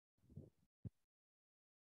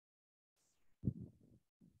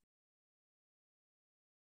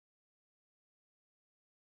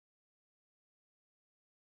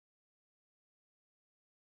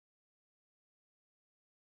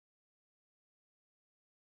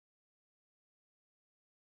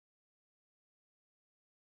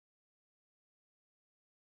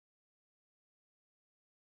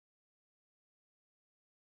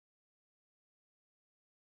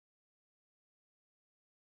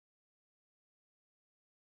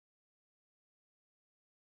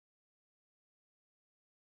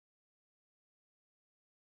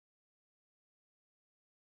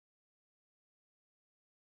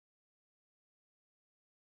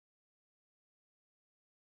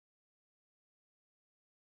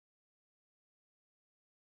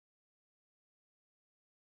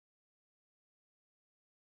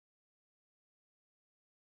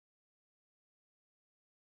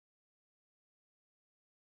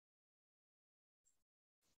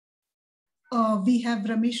We have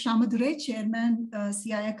Ramesh Ramadurai, Chairman,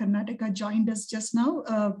 CII Karnataka, joined us just now.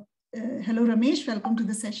 Hello, Ramesh. Welcome to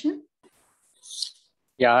the session.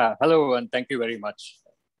 Yeah, hello, and thank you very much.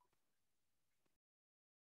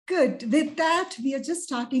 Good. With that, we are just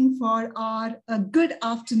starting for our good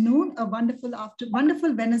afternoon, a wonderful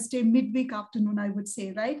Wednesday, midweek afternoon, I would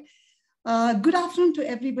say, right? Good afternoon to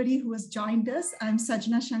everybody who has joined us. I'm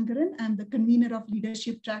Sajna Shankaran. I'm the convener of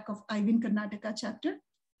leadership track of IWN Karnataka chapter.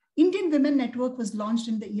 Indian Women Network was launched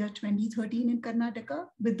in the year 2013 in Karnataka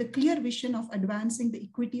with the clear vision of advancing the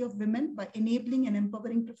equity of women by enabling and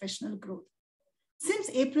empowering professional growth. Since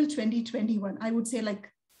April 2021, I would say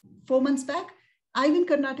like 4 months back, IWN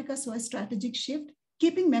Karnataka saw a strategic shift,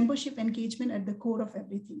 keeping membership engagement at the core of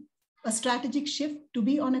everything. A strategic shift to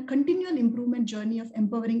be on a continual improvement journey of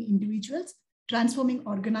empowering individuals, transforming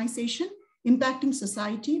organization, impacting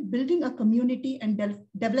society, building a community, and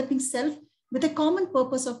developing self with a common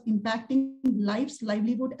purpose of impacting lives,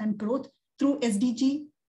 livelihood, and growth through SDG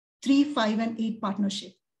 3, 5, and 8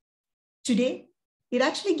 partnership. Today, it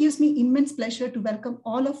actually gives me immense pleasure to welcome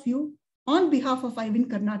all of you on behalf of IWN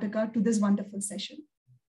Karnataka to this wonderful session.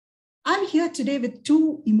 I'm here today with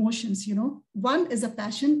two emotions, One is a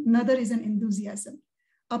passion, another is an enthusiasm.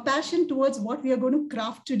 A passion towards what we are going to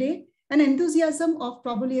craft today, an enthusiasm of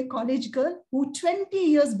probably a college girl who 20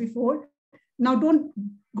 years before, now don't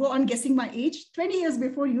go on guessing my age, 20 years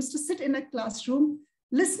before used to sit in a classroom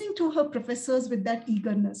listening to her professors with that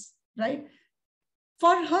eagerness, right?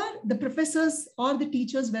 For her, the professors or the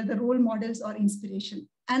teachers were the role models or inspiration.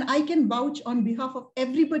 And I can vouch on behalf of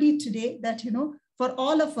everybody today that, for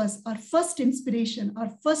all of us, our first inspiration, our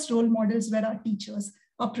first role models were our teachers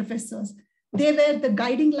or professors. They were the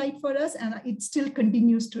guiding light for us, and it still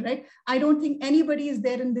continues to, right? I don't think anybody is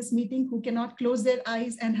there in this meeting who cannot close their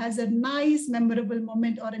eyes and has a nice, memorable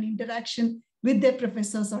moment or an interaction with their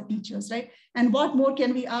professors or teachers, right? And what more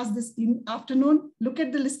can we ask this afternoon? Look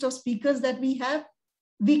at the list of speakers that we have.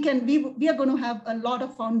 We are going to have a lot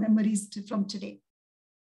of fond memories from today.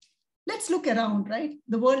 Let's look around, right?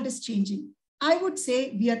 The world is changing. I would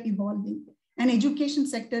say we are evolving, and education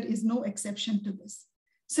sector is no exception to this.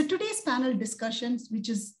 So today's panel discussions, which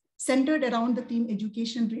is centered around the theme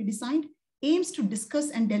Education Redesigned, aims to discuss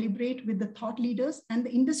and deliberate with the thought leaders and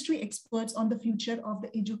the industry experts on the future of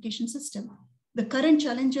the education system, the current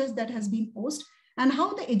challenges that has been posed, and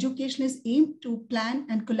how the educationists aim to plan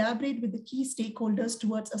and collaborate with the key stakeholders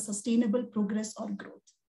towards a sustainable progress or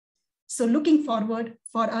growth. So looking forward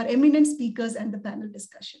for our eminent speakers and the panel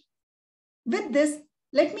discussion. With this,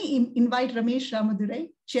 let me invite Ramesh Ramadurai,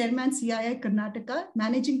 Chairman CII Karnataka,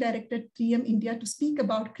 Managing Director 3M India, to speak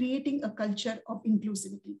about creating a culture of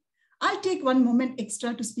inclusivity. I'll take one moment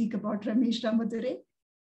extra to speak about Ramesh Ramadurai.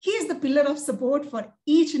 He is the pillar of support for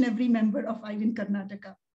each and every member of IWN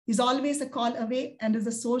Karnataka. He's always a call away and is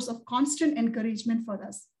a source of constant encouragement for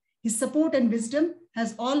us. His support and wisdom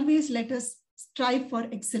has always let us strive for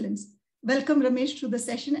excellence. Welcome, Ramesh, to the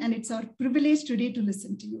session, and it's our privilege today to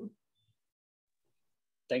listen to you.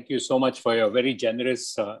 Thank you so much for your very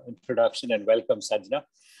generous introduction, and welcome, Sajna.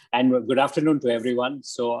 And good afternoon to everyone.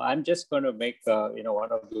 So I'm just going to make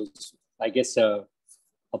one of those, I guess,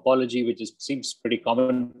 apology, which seems pretty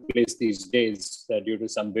commonplace these days due to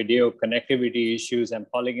some video connectivity issues. I'm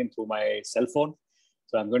calling in through my cell phone.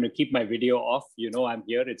 So I'm going to keep my video off. I'm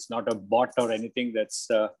here. It's not a bot or anything that's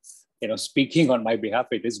speaking on my behalf.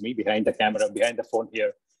 It is me behind the camera, behind the phone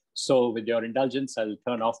here. So with your indulgence, I'll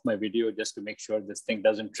turn off my video just to make sure this thing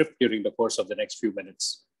doesn't trip during the course of the next few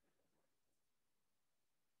minutes.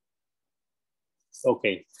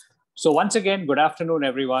 Okay. So once again, good afternoon,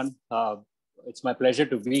 everyone. It's my pleasure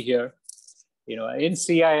to be here. In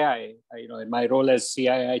CII, in my role as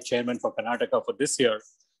CII Chairman for Karnataka for this year,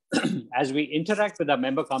 as we interact with our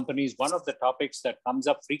member companies, one of the topics that comes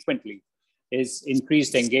up frequently is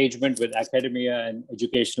increased engagement with academia and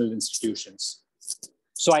educational institutions.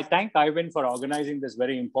 So I thank IWN for organizing this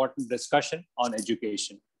very important discussion on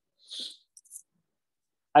education.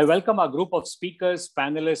 I welcome our group of speakers,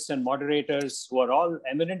 panelists, and moderators who are all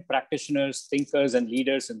eminent practitioners, thinkers, and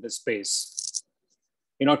leaders in this space.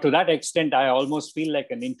 To that extent, I almost feel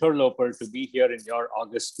like an interloper to be here in your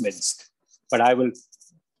august midst, but I will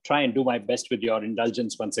try and do my best with your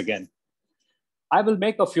indulgence once again. I will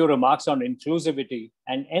make a few remarks on inclusivity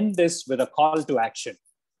and end this with a call to action.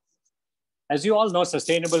 As you all know,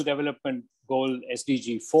 Sustainable Development Goal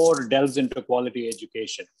SDG 4 delves into quality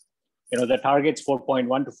education. The targets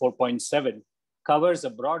 4.1 to 4.7 covers a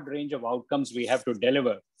broad range of outcomes we have to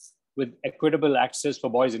deliver with equitable access for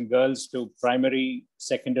boys and girls to primary,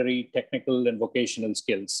 secondary, technical, and vocational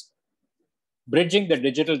skills. Bridging the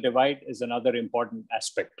digital divide is another important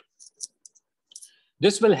aspect.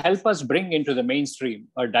 This will help us bring into the mainstream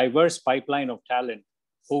a diverse pipeline of talent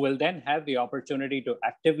who will then have the opportunity to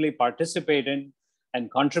actively participate in and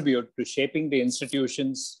contribute to shaping the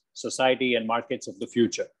institutions, society, and markets of the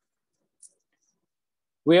future.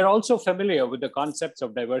 We are also familiar with the concepts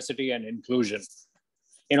of diversity and inclusion.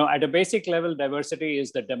 At a basic level, diversity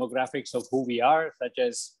is the demographics of who we are, such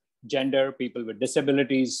as gender, people with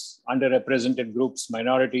disabilities, underrepresented groups,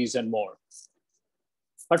 minorities, and more.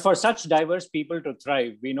 But for such diverse people to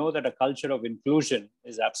thrive, we know that a culture of inclusion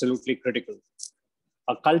is absolutely critical.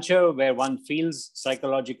 A culture where one feels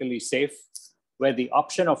psychologically safe, where the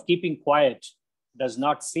option of keeping quiet does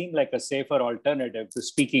not seem like a safer alternative to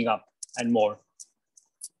speaking up, and more.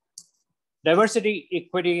 Diversity,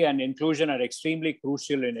 equity, and inclusion are extremely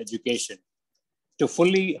crucial in education to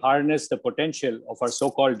fully harness the potential of our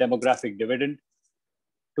so-called demographic dividend,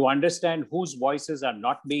 to understand whose voices are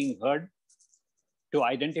not being heard, to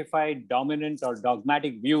identify dominant or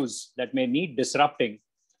dogmatic views that may need disrupting,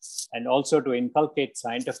 and also to inculcate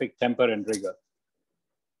scientific temper and rigor.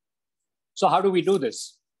 So how do we do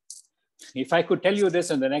this? If I could tell you this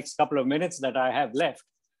in the next couple of minutes that I have left,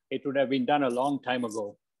 it would have been done a long time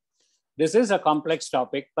ago. This is a complex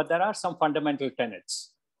topic, but there are some fundamental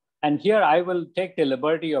tenets. And here I will take the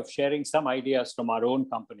liberty of sharing some ideas from our own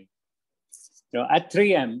company. At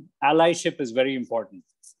 3M, allyship is very important.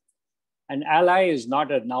 An ally is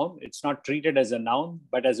not a noun. It's not treated as a noun,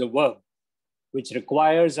 but as a verb, which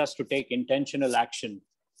requires us to take intentional action.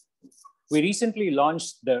 We recently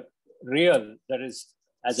launched the REAL, that is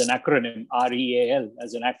as an acronym, REAL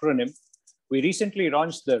as an acronym. We recently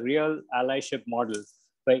launched the REAL allyship model,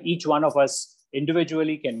 where each one of us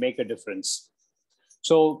individually can make a difference.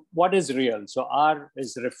 So what is REAL? So R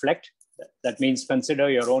is reflect. That means consider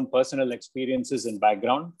your own personal experiences and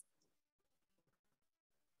background.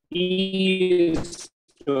 E is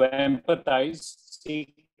to empathize,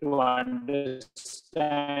 seek to understand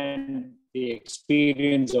the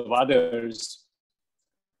experience of others.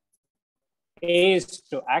 A is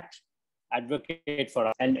to act, advocate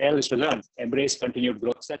for, and L is to learn, embrace continued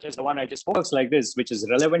growth, such as the one I just spoke like this, which is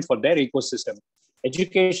relevant for their ecosystem.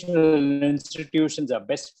 Educational institutions are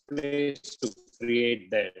best placed to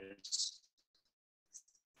create theirs.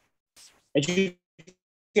 Educational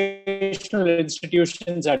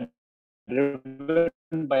institutions are driven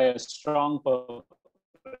by a strong purpose.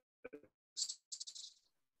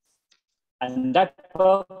 And that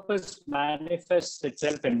purpose manifests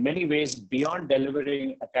itself in many ways beyond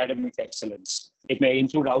delivering academic excellence. It may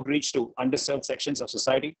include outreach to underserved sections of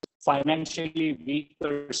society, financially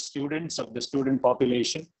weaker students of the student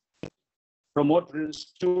population, promote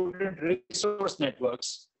student resource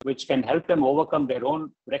networks, which can help them overcome their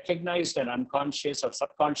own recognized and unconscious or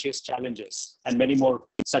subconscious challenges, and many more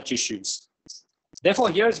such issues. Therefore,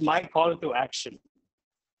 here's my call to action.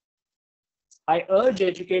 I urge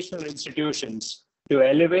educational institutions to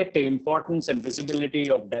elevate the importance and visibility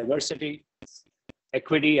of diversity,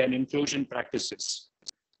 equity, and inclusion practices.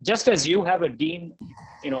 Just as you have a dean,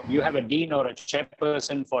 you have a dean or a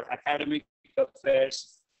chairperson for academic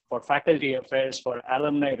affairs, for faculty affairs, for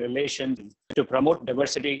alumni relations, to promote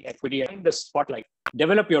diversity, equity, and the spotlight.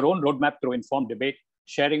 Develop your own roadmap through informed debate,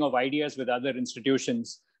 sharing of ideas with other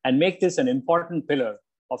institutions, and make this an important pillar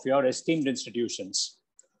of your esteemed institutions.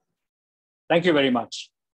 Thank you very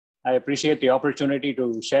much. I appreciate the opportunity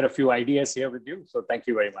to share a few ideas here with you. So thank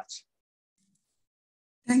you very much.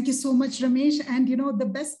 Thank you so much, Ramesh. And the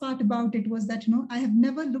best part about it was that I have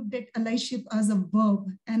never looked at allyship as a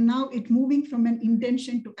verb, and now it moving from an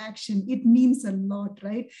intention to action. It means a lot,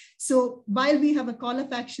 right? So while we have a call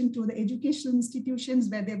of action to the educational institutions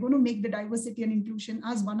where they're going to make the diversity and inclusion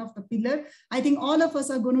as one of the pillar, I think all of us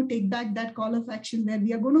are going to take back that call of action where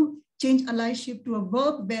we are going to change allyship to a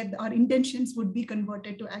verb where our intentions would be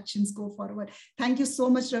converted to actions go forward. Thank you so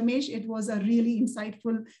much, Ramesh. It was a really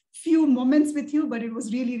insightful few moments with you, but it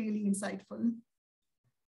was really, really insightful.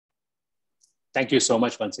 Thank you so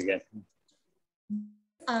much once again.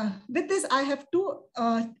 With this, I have two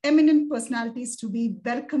eminent personalities to be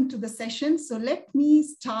welcomed to the session. So let me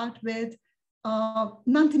start with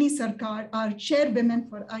Nandini Sarkar, our chairwoman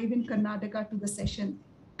for IWN Karnataka, to the session.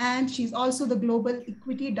 And she's also the Global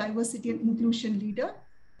Equity, Diversity and Inclusion Leader.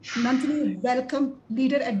 Nandini, welcome,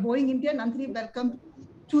 leader at Boeing India. Nandini, welcome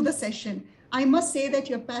to the session. I must say that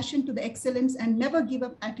your passion to the excellence and never give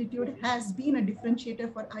up attitude has been a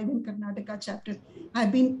differentiator for IWN Karnataka chapter.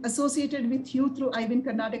 I've been associated with you through IWN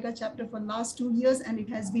Karnataka chapter for the last 2 years, and it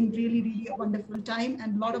has been really, really a wonderful time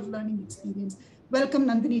and a lot of learning experience. Welcome,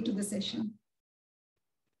 Nandini, to the session.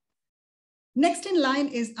 Next in line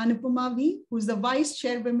is Anupama V, who's the Vice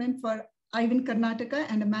Chairwoman for IWN Karnataka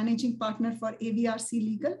and a managing partner for AVRC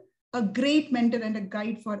Legal, a great mentor and a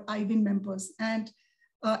guide for IWN members. And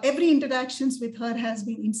every interactions with her has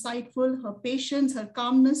been insightful. Her patience, her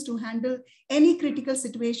calmness to handle any critical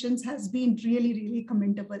situations has been really, really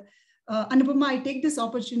commendable. Anupama, I take this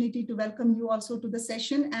opportunity to welcome you also to the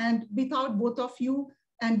session. And without both of you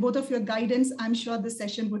and both of your guidance, I'm sure the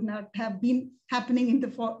session would not have been happening in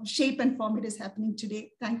the shape and form it is happening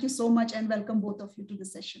today. Thank you so much and welcome both of you to the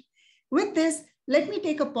session. With this, let me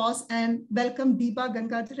take a pause and welcome Deepa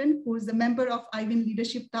Gangadharan, who is the member of IWN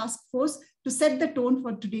Leadership Task Force, to set the tone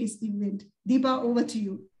for today's event. Deepa, over to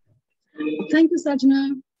you. Thank you,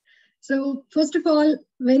 Sajna. So first of all,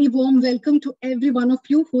 very warm welcome to every one of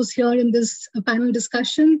you who's here in this panel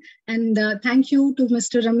discussion. And thank you to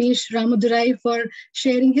Mr. Ramesh Ramadurai for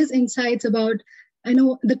sharing his insights about,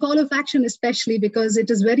 the call of action, especially because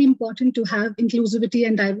it is very important to have inclusivity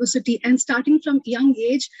and diversity. And starting from young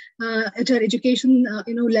age at our education,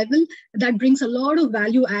 level, that brings a lot of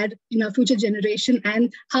value add in our future generation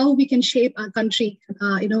and how we can shape our country,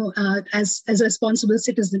 as responsible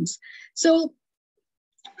citizens. So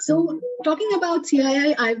talking about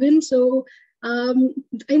CII IWN,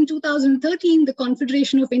 in 2013, the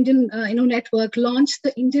Confederation of Indian Network launched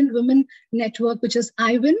the Indian Women Network, which is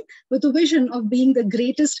IWN, with a vision of being the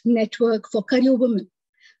greatest network for career women.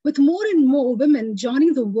 With more and more women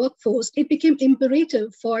joining the workforce, it became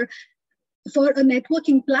imperative for a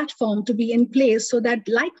networking platform to be in place so that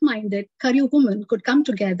like-minded career women could come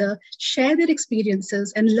together, share their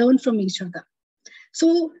experiences, and learn from each other.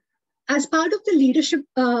 So as part of the leadership,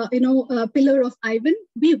 pillar of IWN,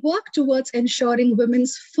 we work towards ensuring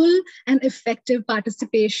women's full and effective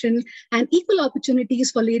participation and equal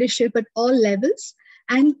opportunities for leadership at all levels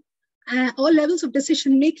and all levels of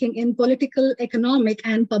decision-making in political, economic,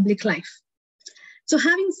 and public life. So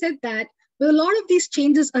having said that, with a lot of these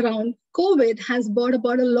changes around, COVID has brought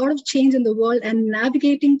about a lot of change in the world, and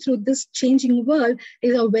navigating through this changing world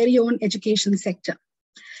is our very own education sector.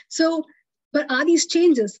 But are these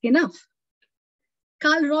changes enough?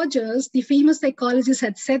 Carl Rogers, the famous psychologist,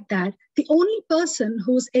 had said that the only person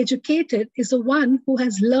who's educated is the one who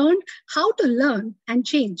has learned how to learn and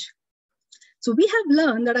change. So we have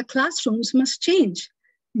learned that our classrooms must change,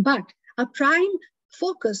 but our prime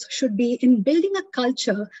focus should be in building a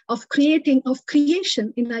culture of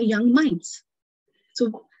creation in our young minds.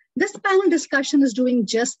 So this panel discussion is doing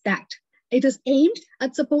just that. It is aimed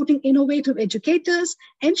at supporting innovative educators,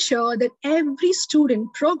 ensure that every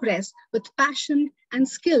student progress with passion and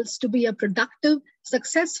skills to be a productive,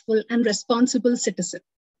 successful, and responsible citizen.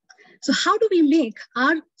 So how do we make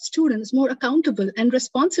our students more accountable and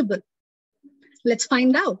responsible? Let's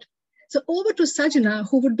find out. So over to Sajna,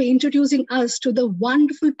 who would be introducing us to the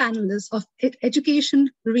wonderful panelists of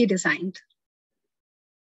Education Redesigned.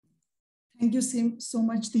 Thank you so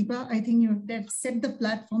much, Deepa. I think you have set the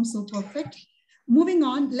platform so perfect. Moving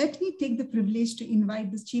on, let me take the privilege to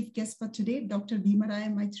invite the chief guest for today, Dr.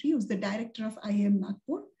 Bhimaraya Maitri, who's the director of IIM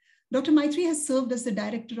Nagpur. Dr. Maitri has served as the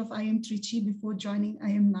director of IIM Trichy before joining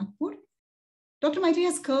IIM Nagpur. Dr. Maitri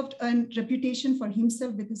has carved a reputation for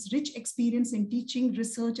himself with his rich experience in teaching,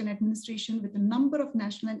 research, and administration with a number of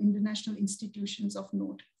national and international institutions of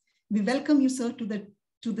note. We welcome you, sir, to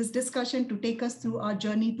this discussion to take us through our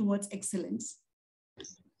journey towards excellence.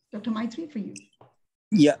 Dr. Maitri, for you.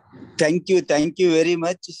 Yeah, thank you very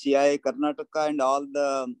much, CII Karnataka and all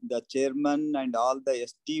the chairman and all the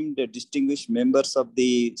esteemed distinguished members of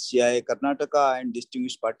the CII Karnataka and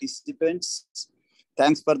distinguished participants.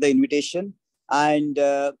 Thanks for the invitation. And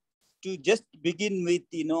to just begin with,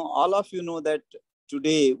 all of you know that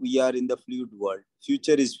today we are in the fluid world.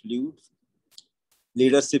 Future is fluid.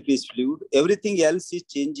 Leadership is fluid. Everything else is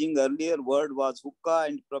changing. Earlier word was hookah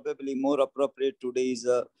and probably more appropriate today is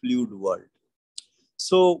a fluid world.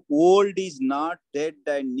 So old is not dead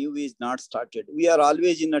and new is not started. We are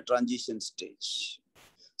always in a transition stage.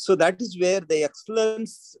 So that is where the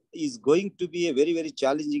excellence is going to be a very, very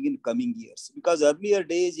challenging in coming years. Because earlier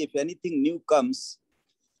days, if anything new comes,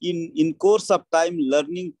 in course of time,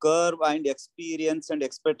 learning curve and experience and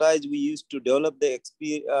expertise, we used to develop the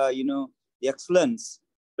excellence.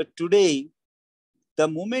 But today, the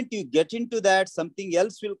moment you get into that, something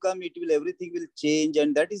else will come, everything will change.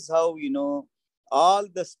 And that is how, all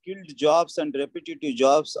the skilled jobs and repetitive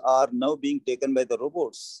jobs are now being taken by the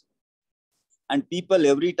robots. And people,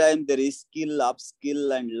 every time there is skill,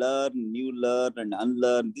 upskill and learn and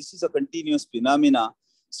unlearn. This is a continuous phenomena.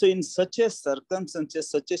 So in such a circumstances,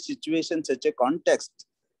 such a situation, such a context,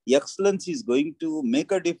 excellence is going to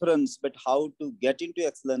make a difference, but how to get into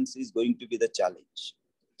excellence is going to be the challenge.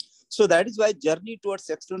 So that is why journey towards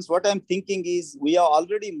excellence, what I'm thinking is we have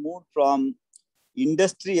already moved from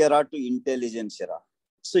industry era to intelligence era.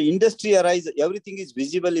 So industry era is everything is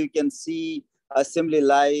visible. You can see assembly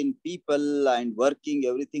line, people and working,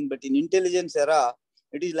 everything. But in intelligence era,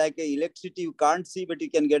 it is like a electricity you can't see, but you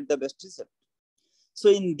can get the best result. So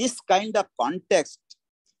in this kind of context,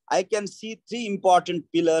 I can see three important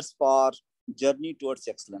pillars for journey towards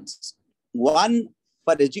excellence. One,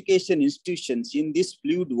 for education institutions in this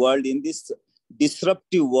fluid world, in this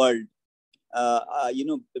disruptive world,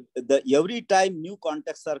 every time new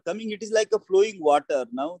contexts are coming, it is like a flowing water.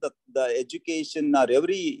 Now the education or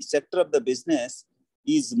every sector of the business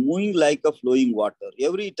is moving like a flowing water.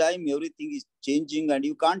 Every time everything is changing and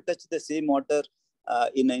you can't touch the same water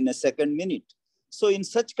in a second minute. So in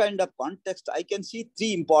such kind of context, I can see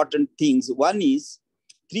three important things. One is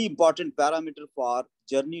three important parameters for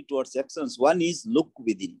journey towards excellence. One is look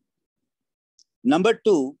within. Number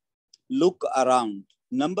two, look around.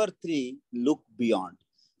 Number three, look beyond.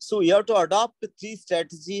 So we have to adopt three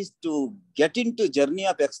strategies to get into journey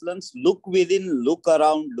of excellence. Look within, look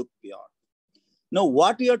around, look beyond. Now,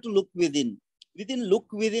 what we have to look within? Look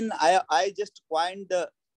within, I just coined the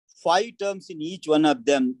 5 terms in each one of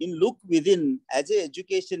them. In look within, as an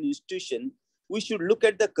education institution, we should look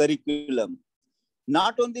at the curriculum.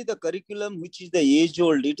 Not only the curriculum, which is the age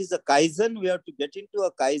old, it is a Kaizen. We have to get into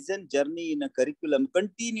a Kaizen journey in a curriculum.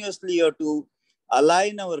 Continuously, you have to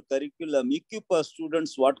align our curriculum, equip our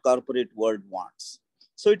students what corporate world wants.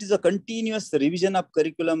 So it is a continuous revision of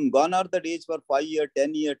curriculum. Gone are the days for 5 year,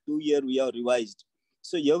 10 year, 2 year, we have revised.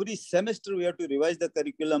 So every semester we have to revise the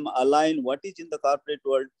curriculum, align what is in the corporate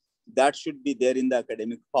world. That should be there in the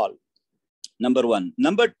academic hall. Number one.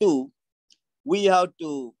 Number two, we have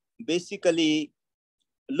to basically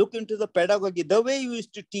look into the pedagogy, the way you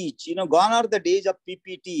used to teach. Gone are the days of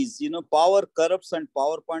PPTs, power corrupts and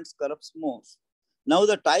PowerPoints corrupts most. Now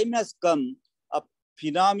the time has come of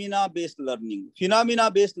phenomena-based learning.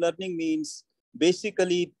 Phenomena-based learning means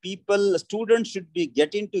basically students should be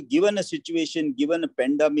given a situation, given a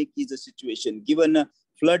pandemic is a situation, given a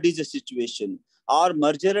flood is a situation, or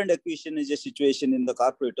merger and acquisition is a situation in the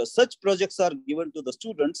corporate. Such projects are given to the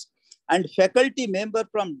students, and faculty member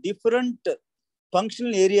from different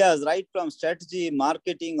functional areas, right from strategy,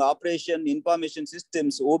 marketing, operation, information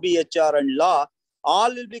systems, OBHR and law,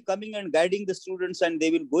 all will be coming and guiding the students, and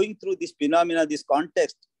they will going through this phenomena, this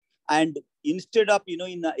context. And instead of, in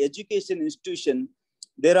an education institution,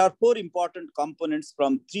 there are 4 important components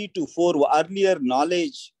from 3 to 4. Earlier,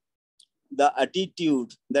 knowledge, the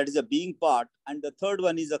attitude, that is a being part. And the third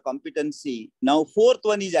one is a competency. Now, fourth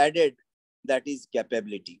one is added, that is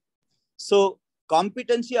capability. So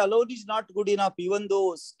competency alone is not good enough, even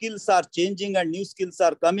though skills are changing and new skills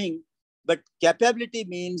are coming. But capability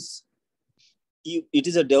means it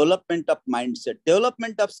is a development of mindset.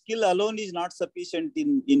 Development of skill alone is not sufficient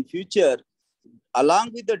in future.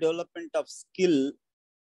 Along with the development of skill,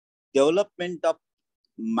 development of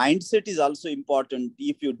mindset is also important.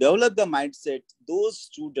 If you develop the mindset, those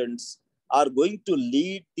students are going to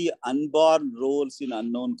lead the unborn roles in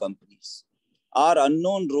unknown companies, or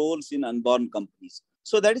unknown roles in unborn companies.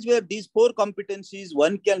 So that is where these 4 competencies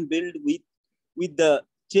one can build with the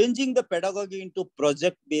changing the pedagogy into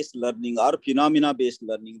project-based learning or phenomena-based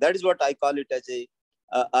learning. That is what I call it as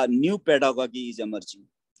a new pedagogy is emerging.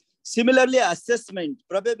 Similarly, assessment,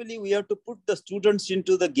 probably we have to put the students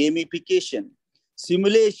into the gamification,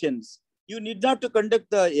 simulations. You need not to conduct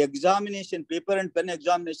the examination, paper and pen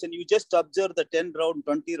examination. You just observe the 10 round,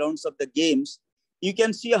 20 rounds of the games. You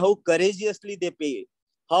can see how courageously they play,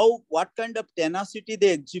 what kind of tenacity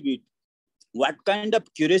they exhibit, what kind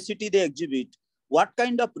of curiosity they exhibit, what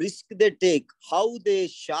kind of risk they take, how they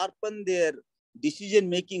sharpen their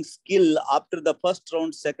decision-making skill after the first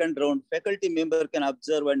round, second round. Faculty member can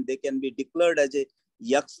observe and they can be declared as a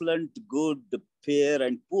excellent, good, fair,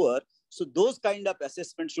 and poor. So those kind of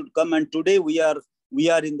assessments should come. And today we are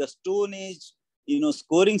in the Stone Age,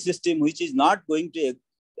 scoring system, which is not going to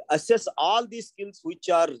assess all these skills which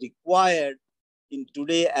are required in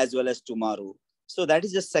today as well as tomorrow. So that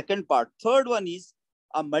is the second part. Third one is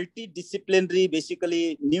a multidisciplinary,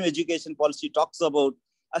 basically new education policy talks about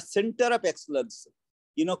a center of excellence.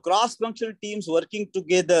 Cross-functional teams working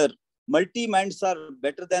together, multi-minds are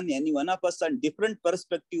better than any one of us, and different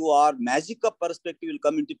perspective or magic of perspective will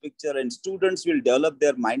come into picture, and students will develop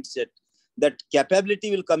their mindset. That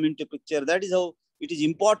capability will come into picture. That is how it is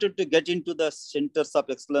important to get into the centers of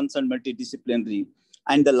excellence and multidisciplinary.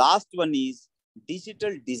 And the last one is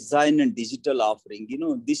digital design and digital offering.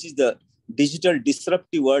 This is the digital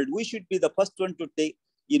disruptive world. We should be the first one to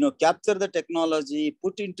capture the technology,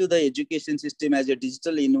 put into the education system as a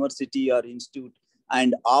digital university or institute,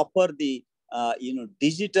 and offer the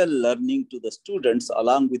digital learning to the students.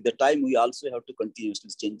 Along with the time, we also have to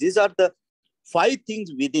continuously change. These are the 5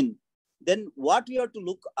 things within. Then what we have to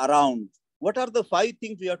look around. What are the 5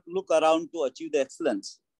 things we have to look around to achieve the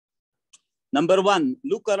excellence? Number 1,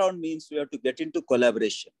 look around means we have to get into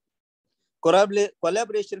collaboration.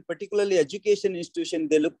 Collaboration, particularly education institution,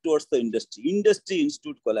 they look towards the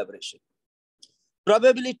industry-institute collaboration.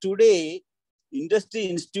 Probably today, industry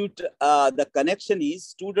institute, the connection is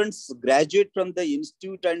students graduate from the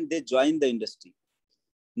institute and they join the industry.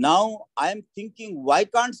 Now, I'm thinking, why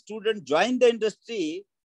can't students join the industry?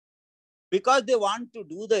 Because they want to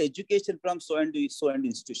do the education from so and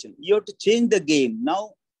institution. You have to change the game.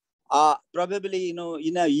 Now, probably,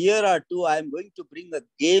 in a year or 2, I am going to bring a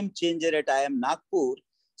game changer at IIM Nagpur.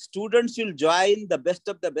 Students will join the best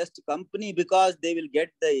of the best company because they will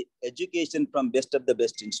get the education from best of the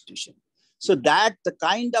best institution. So that the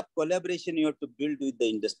kind of collaboration you have to build with the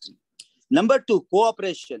industry. Number 2,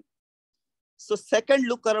 cooperation. So second,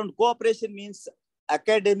 look around. Cooperation means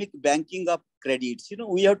academic banking of credits.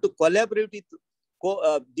 We have to collaborate with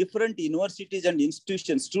different universities and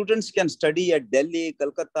institutions. Students can study at Delhi,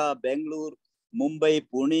 Kolkata, Bangalore, Mumbai,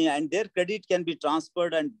 Pune, and their credit can be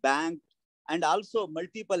transferred and banked, and also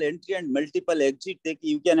multiple entry and multiple exit.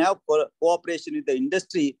 You can have cooperation with the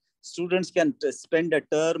industry. Students can spend a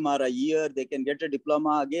term or a year. They can get a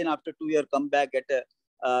diploma. Again, after 2 years, come back, get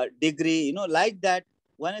a degree. Like that,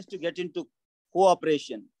 one has to get into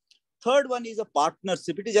cooperation. Third one is a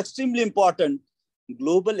partnership. It is extremely important.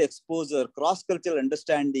 Global exposure, cross-cultural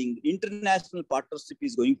understanding, international partnership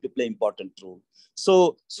is going to play important role.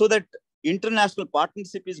 So that international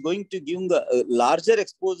partnership is going to give a larger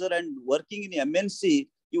exposure, and working in MNC,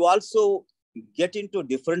 you also get into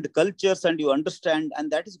different cultures and you understand, and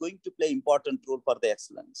that is going to play important role for the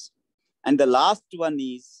excellence. And the last one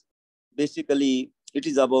is basically, it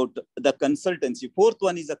is about the consultancy. Fourth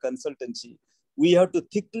one is a consultancy. We have to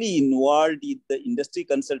thickly involved in the industry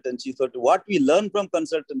consultancy. So what we learn from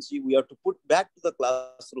consultancy, we have to put back to the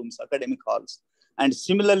classrooms, academic halls. And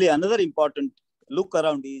similarly, another important look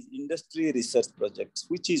around is industry research projects,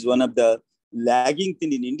 which is one of the lagging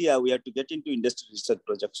thing in India. We have to get into industry research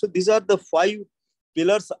projects. So these are the 5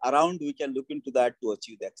 pillars around. We can look into that to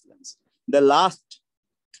achieve the excellence. The last,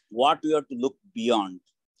 what we have to look beyond.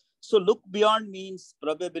 So look beyond means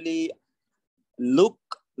probably look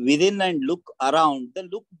within and look around. The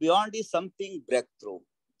look beyond is something breakthrough.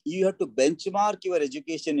 You have to benchmark your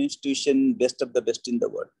education institution best of the best in the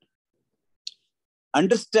world.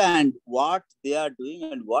 Understand what they are doing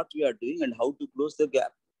and what we are doing and how to close the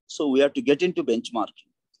gap. So we have to get into benchmarking.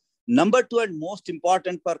 Number 2, and most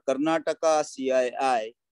important for Karnataka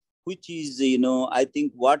CII, which is, I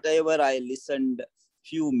think whatever I listened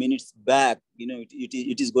few minutes back,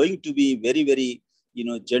 it is going to be very, very,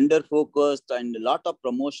 gender focused, and a lot of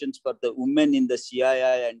promotions for the women in the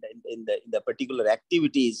CII and in the particular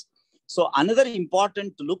activities. So another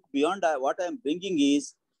important to look beyond what I'm bringing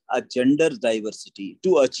is a gender diversity.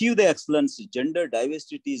 To achieve the excellence, gender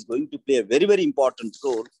diversity is going to play a very, very important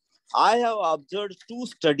role. I have observed 2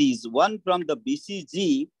 studies, one from the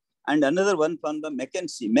BCG and another one from the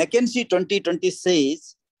McKinsey. McKinsey 2020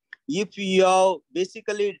 says, if you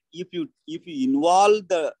involve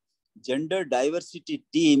the gender diversity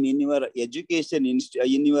team in your education,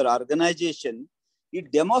 in your organization, it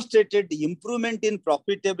demonstrated the improvement in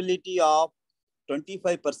profitability of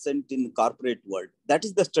 25% in the corporate world. That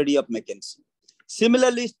is the study of McKinsey.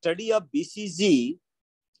 Similarly, study of BCG,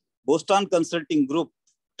 Boston Consulting Group,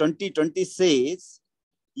 2020 says,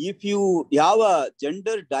 if you have a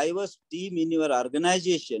gender diverse team in your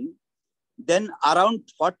organization, then around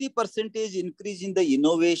 40% increase in the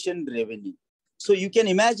innovation revenue. So you can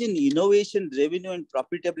imagine innovation revenue and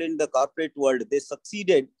profitability in the corporate world. They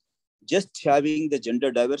succeeded just having the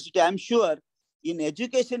gender diversity. I'm sure in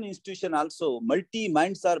education institution also,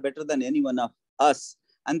 multi-minds are better than any one of us.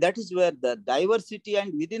 And that is where the diversity,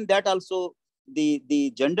 and within that also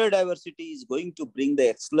the gender diversity is going to bring the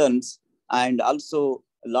excellence, and also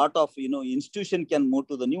a lot of institution can move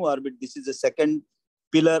to the new orbit. This is the second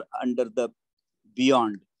pillar under the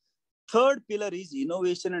beyond. Third pillar is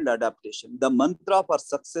innovation and adaptation. The mantra for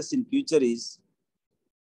success in future is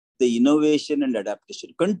the innovation and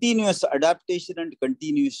adaptation. Continuous adaptation and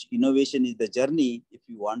continuous innovation is the journey if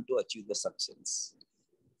you want to achieve the success.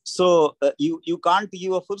 So you can't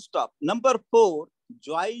give a full stop. Number 4,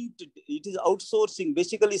 joint, it is outsourcing.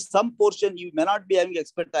 Basically, some portion you may not be having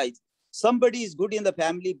expertise. Somebody is good in the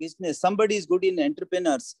family business. Somebody is good in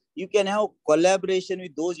entrepreneurs. You can have collaboration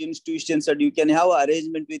with those institutions, and you can have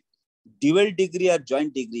arrangement with dual degree or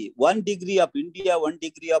joint degree. 1 degree of India, 1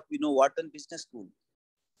 degree of, Wharton Business School.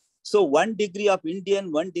 So 1 degree of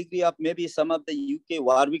Indian, 1 degree of maybe some of the UK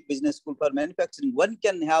Warwick Business School for manufacturing. One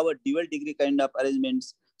can have a dual degree kind of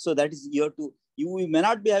arrangements. So that is you may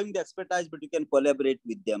not be having the expertise, but you can collaborate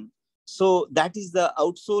with them. So that is the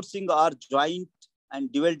outsourcing or joint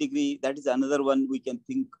and dual degree. That is another one we can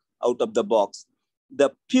think out of the box. The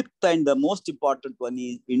 5th and the most important one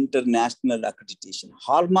is international accreditation.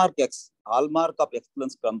 Hallmark of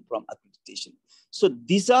excellence come from accreditation. So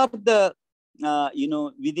these are the,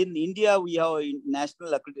 within India, we have a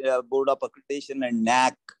National Board of Accreditation, and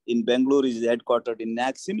NAC in Bangalore is headquartered in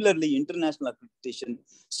NAC. Similarly, international accreditation,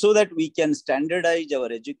 so that we can standardize our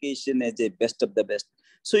education as a best of the best.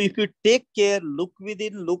 So if you take care, look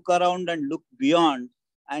within, look around, and look beyond,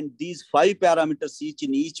 and these 5 parameters each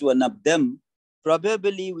in each one of them,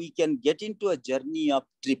 probably we can get into a journey of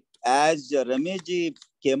TRIP. As Ramesh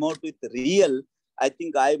came out with real, I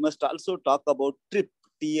think I must also talk about TRIP,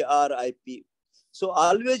 TRIP. So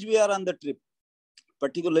always we are on the TRIP,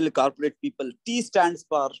 particularly corporate people. T stands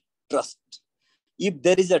for trust. If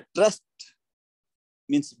there is a trust,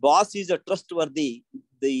 means boss is a trustworthy,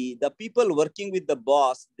 the people working with the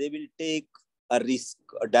boss, they will take a risk.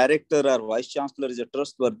 A director or vice chancellor is a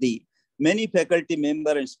trustworthy. Many faculty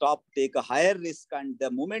member and staff take a higher risk, and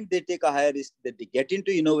the moment they take a higher risk, they get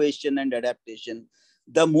into innovation and adaptation.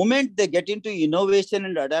 The moment they get into innovation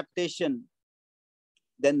and adaptation,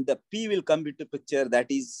 then the P will come into picture. That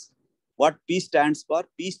is what P stands for.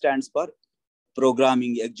 P stands for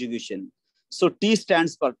programming execution. So T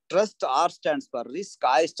stands for trust, R stands for risk,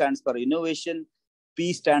 I stands for innovation,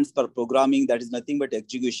 P stands for programming. That is nothing but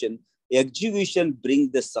execution. Execution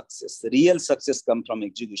brings the success. Real success comes from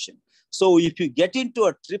execution. So if you get into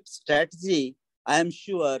a TRIP strategy, I am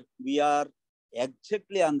sure we are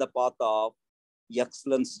exactly on the path of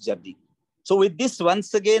excellence journey. So with this,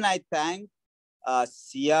 once again, I thank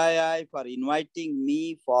CII for inviting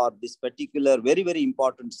me for this particular very, very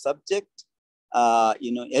important subject.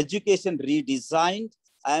 Education redesigned.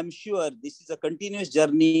 I am sure this is a continuous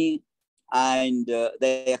journey, and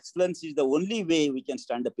the excellence is the only way we can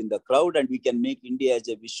stand up in the crowd and we can make India as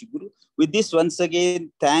a Vishwaguru. With this, once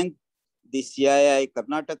again, thank the CII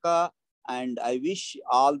Karnataka, and I wish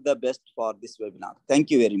all the best for this webinar. Thank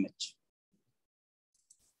you very much.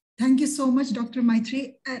 Thank you so much, Dr.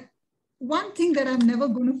 Maitri. One thing that I'm never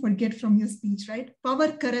going to forget from your speech, right?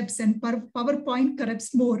 Power corrupts and PowerPoint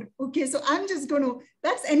corrupts more. Okay, so I'm just going to,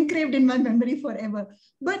 that's engraved in my memory forever.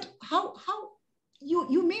 But how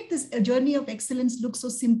you made this journey of excellence look so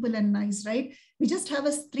simple and nice, right? We just have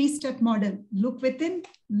a 3-step model: look within,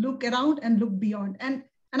 look around, and look beyond. And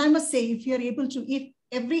I must say, if you're able to, if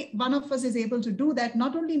every one of us is able to do that,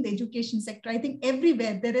 not only in the education sector, I think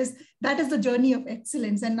everywhere that is the journey of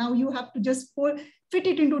excellence. And now you have to just fit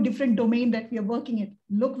it into a different domain that we are working in.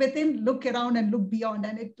 Look within, look around, and look beyond.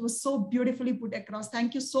 And it was so beautifully put across.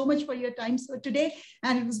 Thank you so much for your time, sir, today.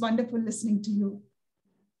 And it was wonderful listening to you.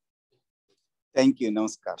 Thank you.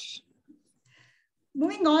 Namaskar.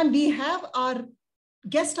 Moving on, we have our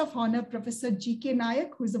guest of honor, Professor G.K.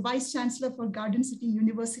 Nayak, who is the Vice Chancellor for Garden City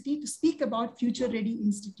University, to speak about Future Ready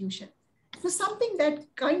Institution. So something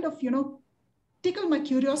that kind of, tickled my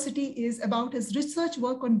curiosity is about his research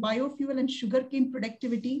work on biofuel and sugarcane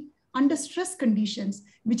productivity under stress conditions,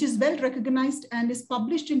 which is well recognized and is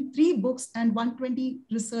published in 3 books and 120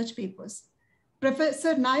 research papers.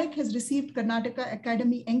 Professor Nayak has received Karnataka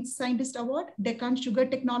Academy Young Scientist Award, Deccan Sugar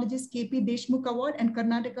Technologies KP Deshmukh Award, and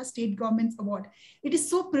Karnataka State Government's Award. It is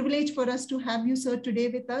so privileged for us to have you, sir, today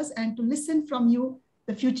with us and to listen from you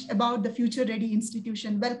about the Future Ready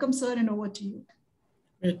Institution. Welcome, sir, and over to you.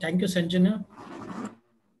 Thank you, Sanjana.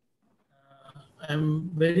 I'm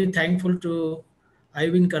very thankful to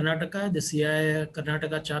IWN Karnataka, the CII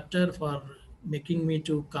Karnataka chapter, for making me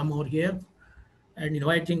to come over here and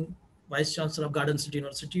inviting Vice Chancellor of Garden City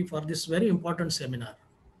University for this very important seminar.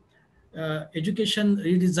 Education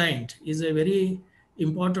redesigned is a very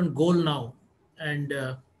important goal now, and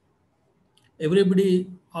everybody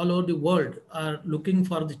all over the world are looking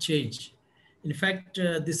for the change. In fact,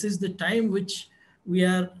 this is the time which we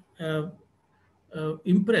are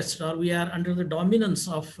impressed, or we are under the dominance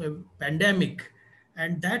of a pandemic,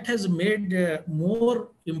 and that has made more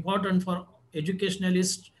important for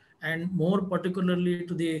educationalists and more particularly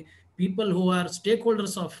to the people who are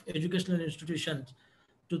stakeholders of educational institutions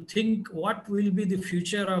to think what will be the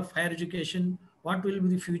future of higher education, what will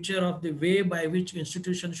be the future of the way by which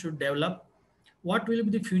institutions should develop, what will be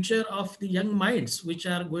the future of the young minds, which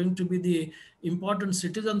are going to be the important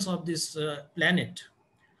citizens of this planet.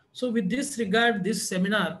 So with this regard, this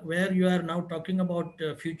seminar where you are now talking about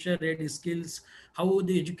future ready skills, how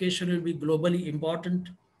the education will be globally important,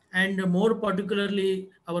 and more particularly,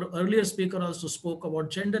 our earlier speaker also spoke about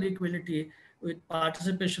gender equality with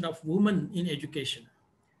participation of women in education.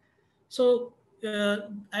 So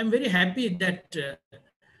I'm very happy that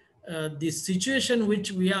the situation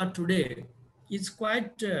which we are today is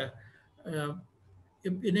quite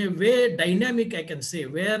in a way dynamic, I can say,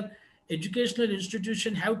 where educational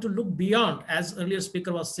institutions have to look beyond, as earlier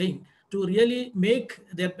speaker was saying, to really make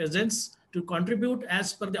their presence to contribute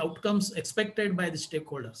as per the outcomes expected by the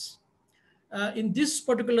stakeholders. In this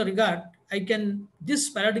particular regard, this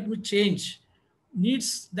paradigm change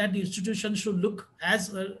needs that the institution should look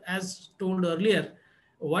as told earlier,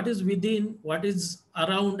 what is within, what is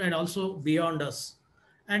around, and also beyond us.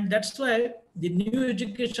 And that's why the new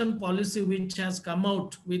education policy, which has come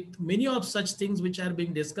out with many of such things which are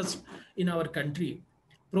being discussed in our country,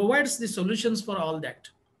 provides the solutions for all that.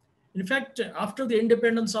 In fact, after the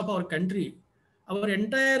independence of our country, our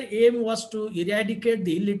entire aim was to eradicate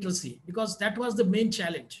the illiteracy because that was the main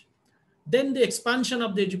challenge. Then the expansion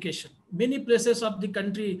of the education. Many places of the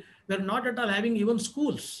country were not at all having even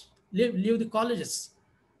schools, leave the colleges.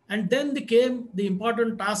 And then came the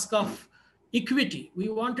important task of equity. We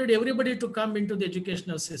wanted everybody to come into the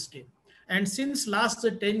educational system. And since last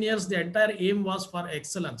 10 years, the entire aim was for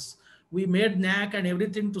excellence. We made NAC and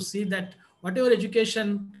everything to see that whatever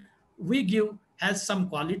education we give has some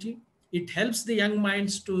quality. It helps the young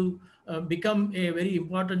minds to become a very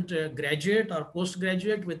important graduate or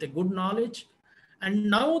postgraduate with a good knowledge. And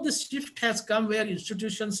now the shift has come where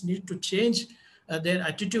institutions need to change their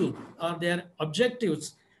attitude or their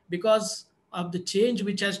objectives because of the change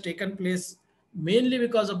which has taken place, mainly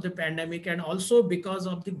because of the pandemic and also because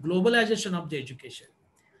of the globalization of the education.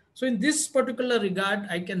 So in this particular regard,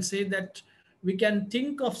 I can say that we can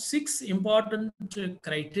think of 6 important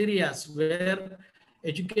criteria where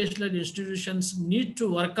educational institutions need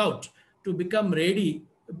to work out to become ready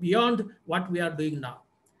beyond what we are doing now.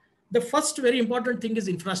 The first very important thing is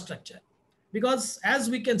infrastructure, because as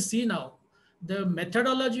we can see now, the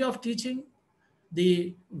methodology of teaching,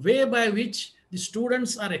 the way by which the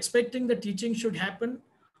students are expecting the teaching should happen,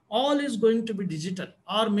 all is going to be digital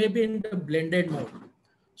or maybe in the blended mode.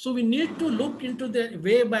 So we need to look into the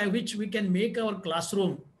way by which we can make our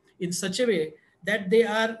classroom in such a way that they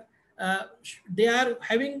are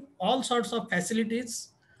having all sorts of facilities,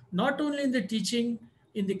 not only in the teaching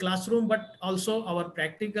in the classroom, but also our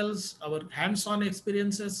practicals, our hands-on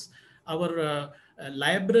experiences, our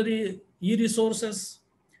library e-resources,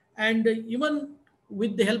 and even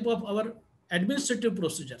with the help of our administrative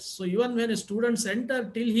procedures. So even when a student enter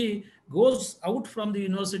till he goes out from the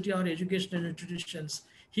university or educational institutions,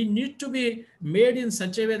 he needs to be made in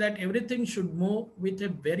such a way that everything should move with a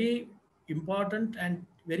very important and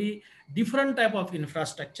very different type of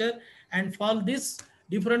infrastructure. And for this,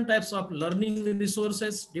 different types of learning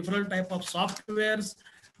resources, different type of softwares,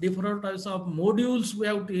 different types of modules we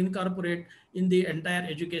have to incorporate in the entire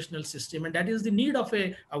educational system. And that is the need of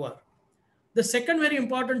a hour. The second very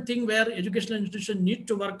important thing where educational institutions need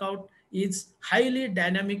to work out is highly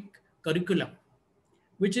dynamic curriculum,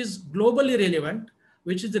 which is globally relevant,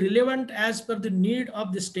 which is relevant as per the need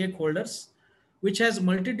of the stakeholders, which has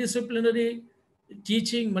multidisciplinary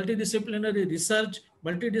teaching, multidisciplinary research,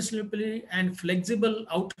 multidisciplinary and flexible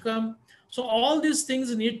outcome. So all these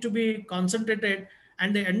things need to be concentrated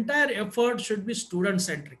and the entire effort should be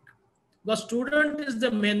student-centric. The student is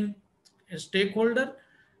the main stakeholder.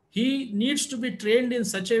 He needs to be trained in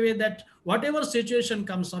such a way that whatever situation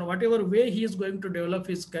comes or whatever way he is going to develop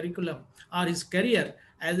his curriculum or his career,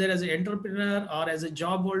 either as an entrepreneur or as a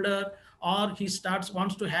job holder, or he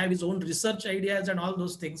wants to have his own research ideas and all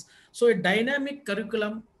those things. So a dynamic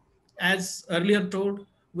curriculum, as earlier told,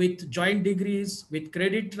 with joint degrees, with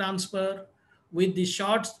credit transfer, with the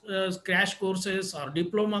short crash courses or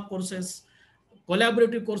diploma courses,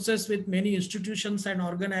 collaborative courses with many institutions and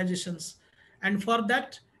organizations. And for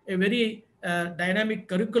that, a very dynamic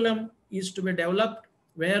curriculum is to be developed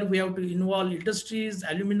where we have to involve industries,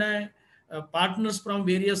 alumni, partners from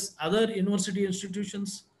various other university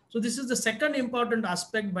institutions. So this is the second important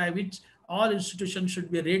aspect by which all institutions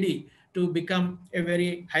should be ready to become a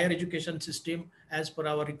very higher education system as per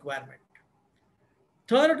our requirement.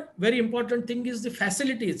 Third very important thing is the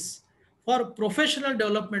facilities for professional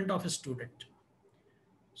development of a student,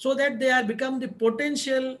 so that they are become the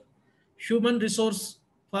potential human resource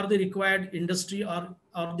for the required industry or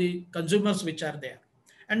the consumers which are there.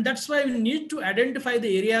 And that's why we need to identify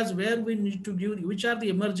the areas where we need to give, which are the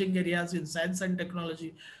emerging areas in science and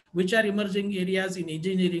technology, which are emerging areas in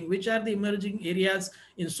engineering, which are the emerging areas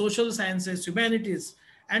in social sciences, humanities.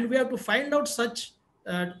 And we have to find out such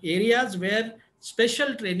areas where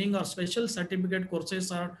special training or special certificate courses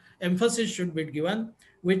or emphasis should be given,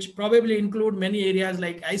 which probably include many areas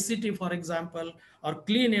like ICT, for example, or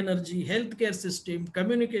clean energy, healthcare system,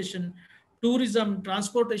 communication, tourism,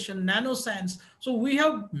 transportation, nanoscience. So we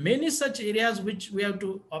have many such areas which we have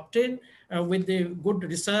to obtain with the good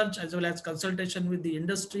research as well as consultation with the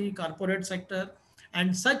industry, corporate sector,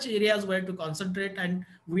 and such areas we have to concentrate, and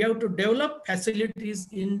we have to develop facilities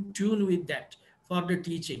in tune with that for the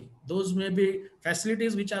teaching. Those may be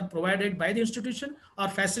facilities which are provided by the institution or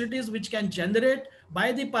facilities which can generate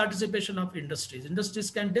by the participation of industries. Industries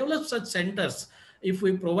can develop such centers if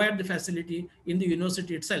we provide the facility in the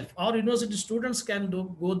university itself, or university students can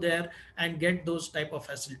go there and get those type of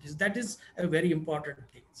facilities. That is a very important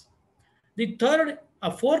thing. The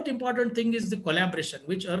fourth important thing is the collaboration,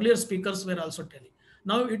 which earlier speakers were also telling.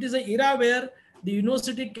 Now it is an era where the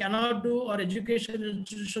university cannot do, or education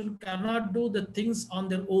institution cannot do the things on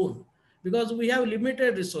their own, because we have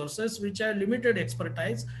limited resources, which are limited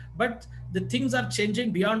expertise, but the things are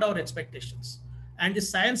changing beyond our expectations. And the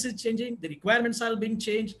science is changing, the requirements are being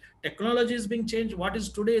changed, technology is being changed, what is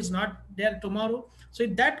today is not there tomorrow. So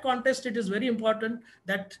in that context, it is very important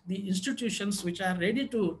that the institutions which are ready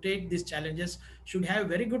to take these challenges should have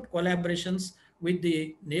very good collaborations with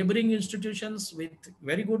the neighboring institutions, with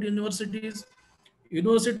very good universities,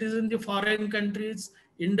 universities in the foreign countries,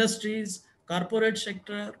 industries, corporate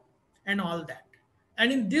sector, and all that.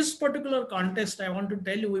 And in this particular context, I want to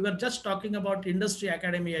tell you, we were just talking about industry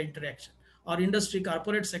academia interaction or industry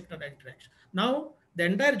corporate sector interaction. Now, the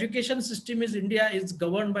entire education system in India is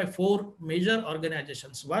governed by four major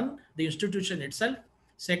organizations. One, the institution itself.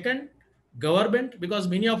 Second, government, because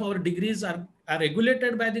many of our degrees are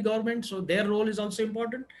regulated by the government, so their role is also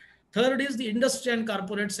important. Third is the industry and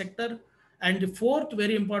corporate sector. And the fourth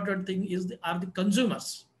very important thing is are the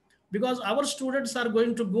consumers, because our students are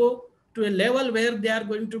going to go to a level where they are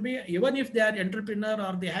going to be, even if they are entrepreneur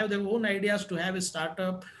or they have their own ideas to have a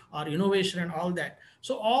startup or innovation and all that.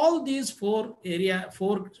 So all these four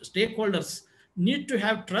stakeholders need to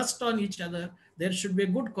have trust on each other. There should be a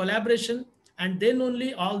good collaboration, and then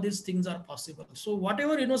only all these things are possible. So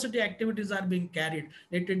whatever university activities are being carried,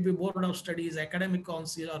 let it be board of studies, academic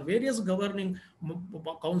council, or various governing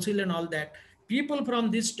council and all that, people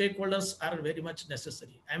from these stakeholders are very much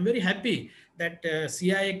necessary. I'm very happy that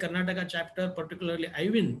CII Karnataka chapter, particularly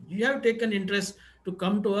IWN, you have taken interest to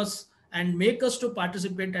come to us and make us to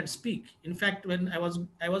participate and speak. In fact, when I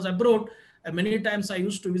was abroad, many times I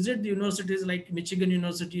used to visit the universities like Michigan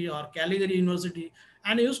University or Calgary University,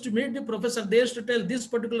 and I used to meet the professor. They used to tell this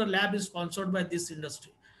particular lab is sponsored by this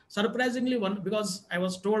industry. Surprisingly, because I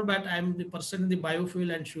was told that I'm the person in the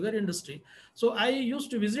biofuel and sugar industry. So I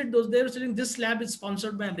used to visit those. They were saying this lab is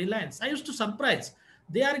sponsored by Reliance. I used to surprise.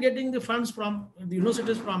 They are getting the funds from the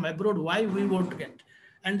universities from abroad. Why we won't get?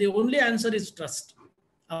 And the only answer is trust.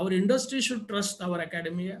 Our industry should trust our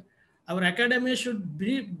academia. Our academia should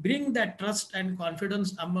bring that trust and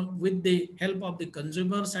confidence with the help of the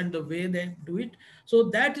consumers and the way they do it. So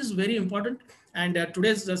that is very important. And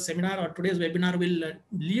today's seminar or today's webinar will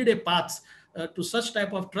lead a path to such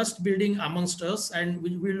type of trust building amongst us, and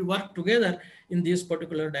we will work together in this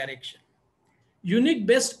particular direction. Unique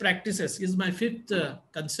best practices is my fifth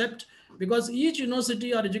concept, because each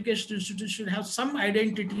university or education institution should have some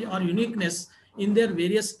identity or uniqueness in their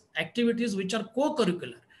various activities which are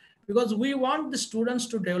co-curricular, because we want the students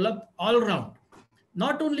to develop all around,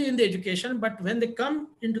 not only in the education, but when they come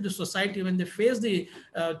into the society, when they face the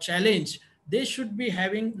challenge, they should be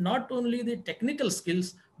having not only the technical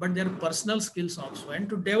skills, but their personal skills also. And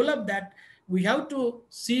to develop that, we have to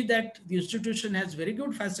see that the institution has very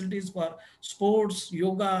good facilities for sports,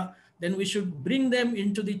 yoga. Then we should bring them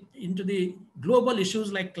into the global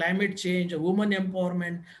issues like climate change, women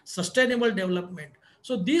empowerment, sustainable development.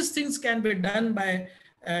 So these things can be done by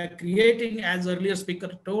creating, as earlier speaker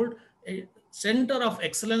told, a center of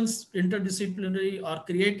excellence, interdisciplinary, or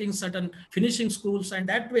creating certain finishing schools. And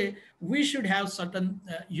that way we should have certain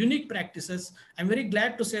unique practices. I'm very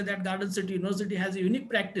glad to say that Garden City University has a unique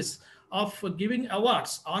practice of giving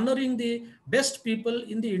awards, honoring the best people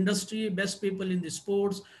in the industry, best people in the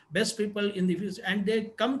sports, best people in the, and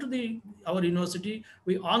they come to our university,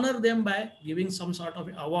 we honor them by giving some sort of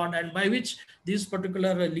award, and by which this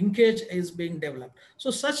particular linkage is being developed.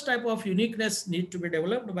 So such type of uniqueness need to be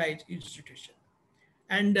developed by each institution.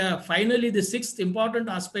 And finally, the sixth important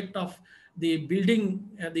aspect of the building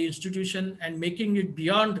the institution and making it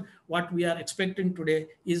beyond what we are expecting today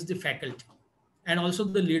is the faculty and also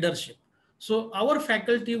the leadership. So our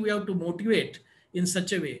faculty, we have to motivate in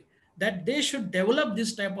such a way that they should develop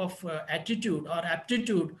this type of attitude or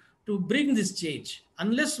aptitude to bring this change.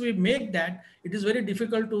 Unless we make that, it is very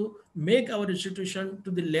difficult to make our institution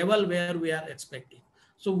to the level where we are expecting.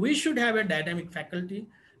 So we should have a dynamic faculty.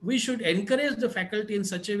 We should encourage the faculty in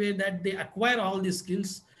such a way that they acquire all these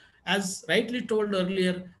skills. As rightly told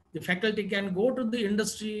earlier, the faculty can go to the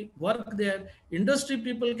industry, work there. Industry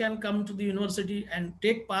people can come to the university and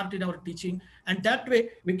take part in our teaching. And that way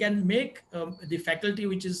we can make the faculty,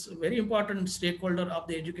 which is a very important stakeholder of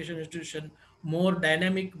the education institution, more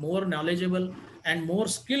dynamic, more knowledgeable, and more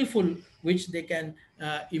skillful, which they can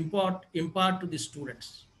impart to the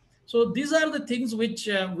students. So these are the things which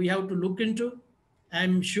we have to look into.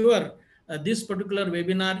 I'm sure this particular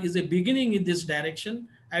webinar is a beginning in this direction.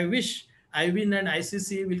 I wish IWN and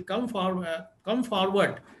ICC will come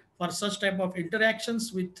forward for such type of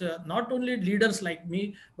interactions with not only leaders like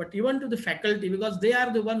me, but even to the faculty, because they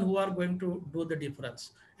are the one who are going to do the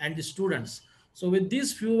difference, and the students. So with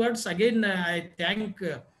these few words, again, I thank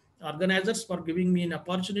organizers for giving me an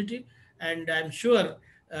opportunity, and I'm sure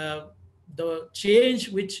the change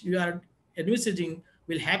which you are envisaging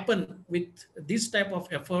will happen with this type of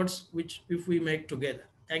efforts, which if we make together.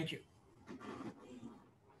 Thank you.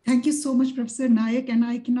 Thank you so much, Professor Nayak, and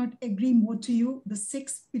I cannot agree more to you. The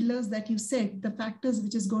 6 pillars that you said, the factors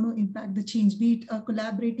which is going to impact the change, be it a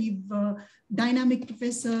collaborative, dynamic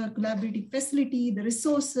professor, collaborative facility, the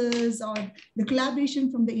resources, or the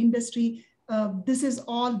collaboration from the industry. This is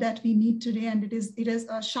all that we need today, and it is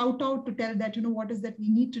a shout out to tell that, what is that we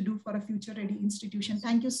need to do for a future ready institution.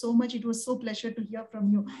 Thank you so much. It was so pleasure to hear from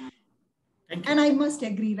you. And I must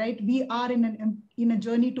agree, right? We are in a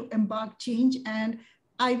journey to embark change, and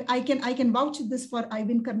I can vouch this for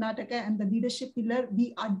IWN Karnataka and the leadership pillar.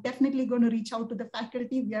 We are definitely going to reach out to the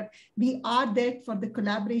faculty. We are there for the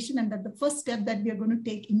collaboration, and that the first step that we are going to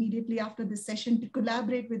take immediately after this session to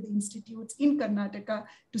collaborate with the institutes in Karnataka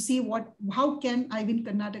to see how can IWN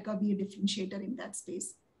Karnataka be a differentiator in that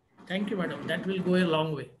space. Thank you, madam. That will go a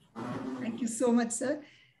long way. Thank you so much, sir.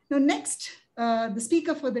 Now, next, the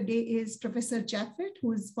speaker for the day is Professor Jaffet,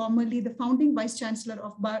 who is formerly the founding Vice Chancellor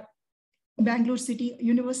of Bangalore City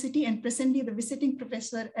University and presently the visiting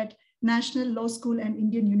professor at National Law School and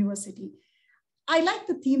Indian University. I like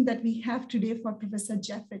the theme that we have today for Professor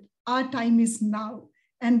Jaffet. Our time is now.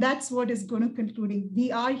 And that's what is going to concluding.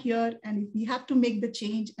 We are here, and if we have to make the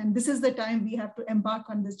change, and this is the time we have to embark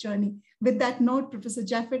on this journey. With that note, Professor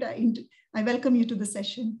Jaffet, I welcome you to the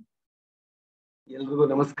session. Elrigu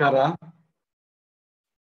namaskara.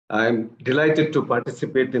 I'm delighted to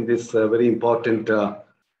participate in this very important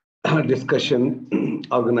discussion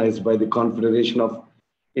organized by the Confederation of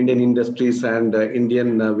Indian Industries and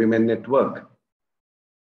Indian Women Network.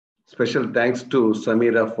 Special thanks to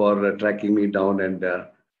Samira for tracking me down and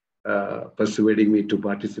persuading me to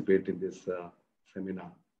participate in this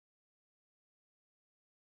seminar.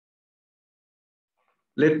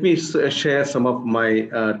 Let me share some of my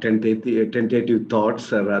tentative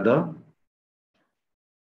thoughts rather.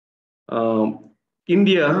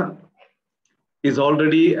 India is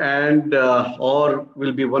already or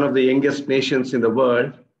will be one of the youngest nations in the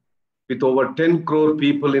world with over 10 crore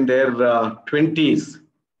people in their 20s,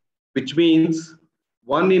 which means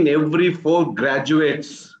 1 in every 4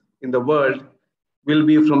 graduates in the world will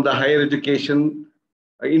be from the higher education,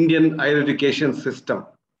 Indian higher education system.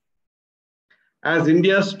 As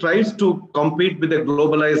India strives to compete with a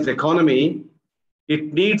globalized economy,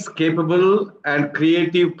 it needs capable and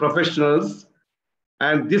creative professionals,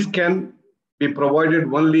 and this can be provided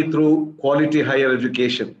only through quality higher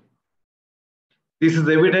education. This is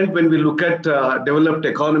evident when we look at developed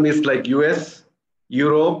economies like US,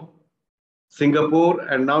 Europe, Singapore,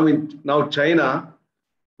 and now China,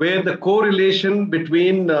 where the correlation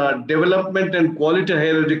between development and quality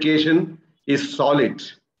higher education is solid.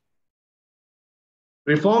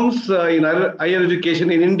 Reforms in higher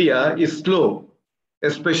education in India is slow,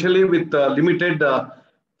 especially with limited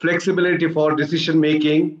flexibility for decision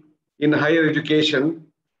making in higher education,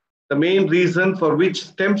 the main reason for which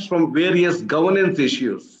stems from various governance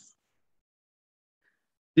issues.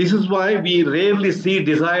 This is why we rarely see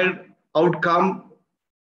desired outcome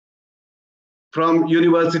from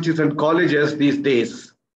universities and colleges these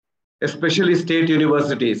days, especially state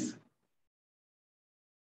universities.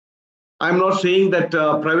 I'm not saying that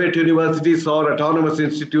private universities or autonomous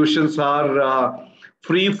institutions are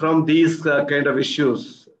free from these kind of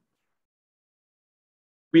issues.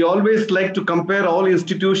 We always like to compare all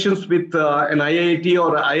institutions with an IIT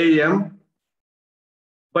or IIM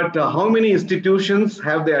But how many institutions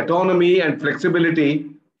have the autonomy and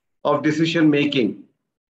flexibility of decision making?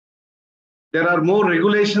 There are more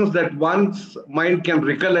regulations that one's mind can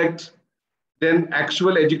recollect than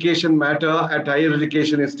actual education matter at higher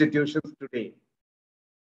education institutions today.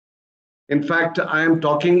 In fact, I am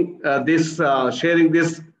talking sharing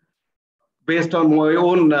this based on my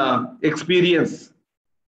own experience,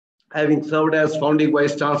 having served as founding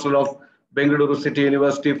Vice Chancellor of Bengaluru City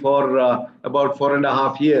University for about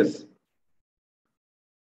 4.5 years.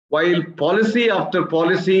 While policy after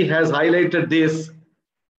policy has highlighted this,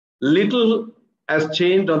 little has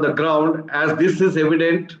changed on the ground, as this is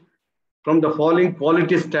evident from the falling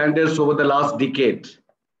quality standards over the last decade.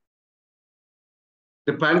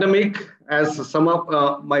 The pandemic, as some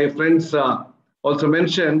of my friends also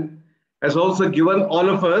mentioned, has also given all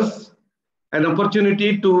of us an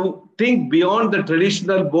opportunity to think beyond the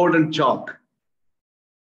traditional board and chalk.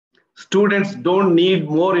 Students don't need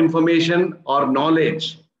more information or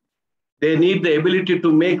knowledge. They need the ability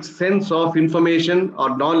to make sense of information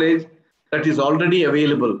or knowledge that is already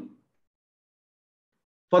available.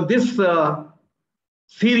 For this,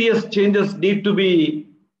 serious changes need to be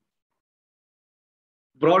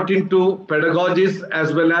brought into pedagogies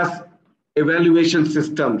as well as evaluation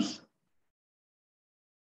systems.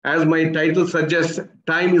 As my title suggests,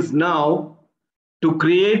 time is now to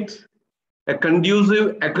create a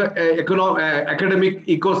conducive academic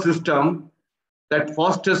ecosystem that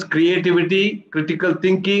fosters creativity, critical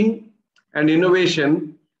thinking, and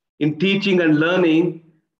innovation in teaching and learning,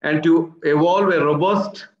 and to evolve a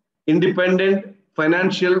robust, independent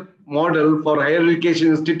financial model for higher education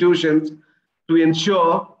institutions to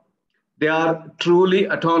ensure they are truly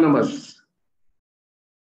autonomous.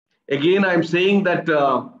 Again, I'm saying that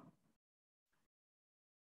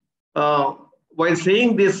while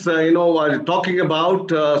saying this, while talking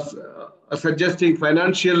about suggesting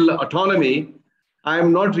financial autonomy,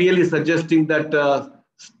 I'm not really suggesting that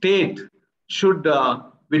state should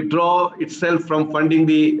withdraw itself from funding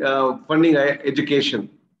education.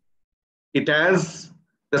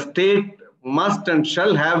 The state must and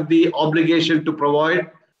shall have the obligation to provide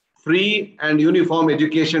free and uniform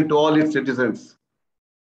education to all its citizens.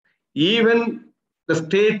 Even the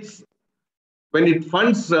states, when it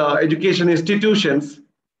funds education institutions,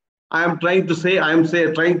 I am trying to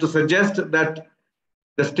suggest that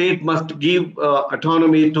the state must give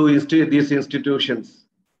autonomy to these institutions.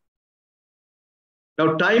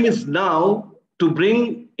 Now, time is now to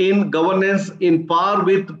bring in governance in par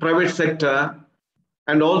with private sector,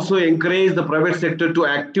 and also encourage the private sector to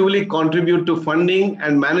actively contribute to funding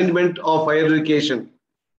and management of higher education.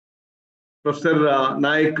 Professor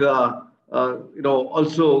Naik,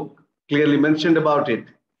 also clearly mentioned about it.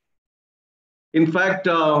 In fact,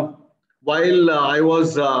 while I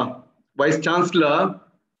was Vice Chancellor,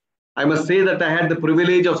 I must say that I had the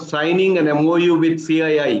privilege of signing an MOU with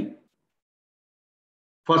CII.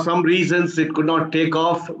 For some reasons, it could not take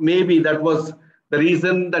off. Maybe that was the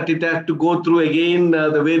reason that it had to go through again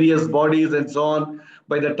the various bodies and so on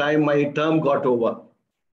by the time my term got over.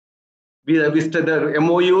 The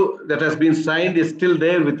MOU that has been signed is still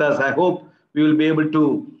there with us. I hope we will be able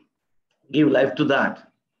to give life to that.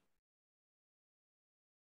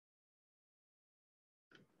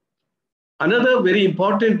 Another very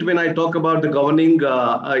important, when I talk about the governing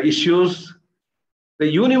issues, the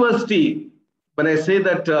university, when I say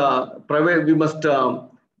that the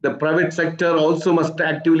private sector also must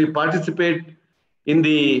actively participate in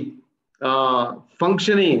the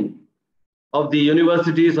functioning of the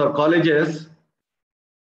universities or colleges,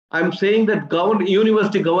 I'm saying that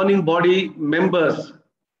university governing body members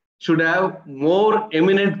should have more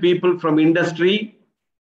eminent people from industry,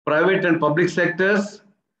 private and public sectors,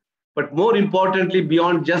 but more importantly,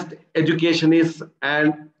 beyond just educationists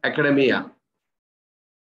and academia.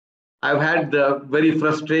 I've had the very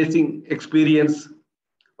frustrating experience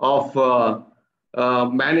of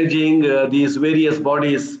managing these various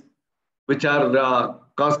bodies, which are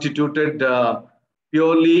constituted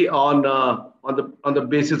purely on the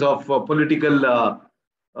basis of political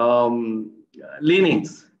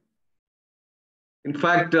leanings. In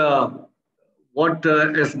fact, what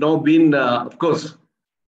has now been, of course,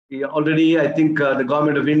 already I think the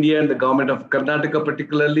government of India and the government of Karnataka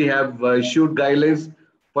particularly have issued guidelines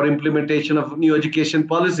for implementation of new education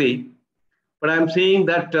policy. But I'm saying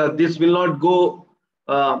that this will not go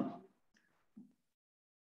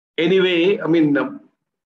anyway. I mean,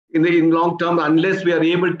 in long term, unless we are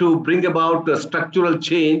able to bring about a structural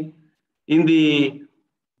change in the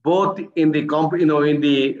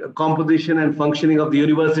composition and functioning of the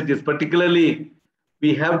universities. Particularly,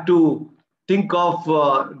 we have to think of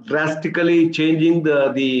drastically changing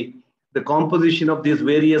the composition of these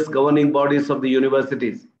various governing bodies of the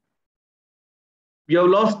universities. We have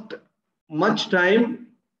lost much time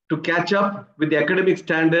to catch up with the academic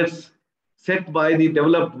standards set by the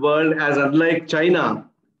developed world, as unlike China,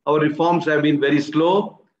 our reforms have been very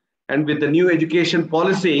slow. And with the new education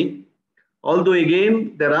policy, although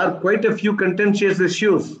again, there are quite a few contentious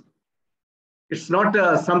issues, it's not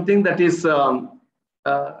something that is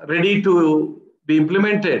ready to be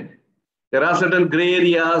implemented. There are certain gray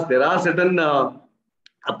areas, there are certain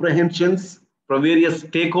apprehensions from various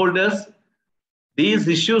stakeholders. These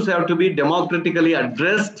issues have to be democratically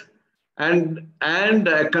addressed, and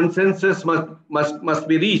a consensus must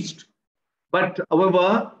be reached. But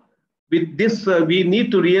however, with this, we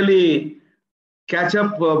need to really catch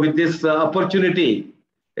up with this opportunity,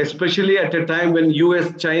 especially at a time when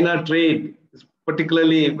US-China trade,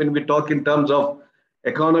 particularly when we talk in terms of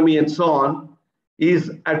economy and so on,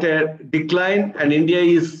 is at a decline, and India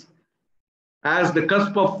is as the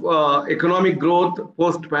cusp of economic growth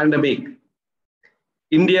post-pandemic.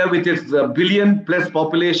 India, with its billion-plus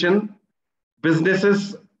population,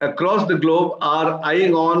 businesses across the globe are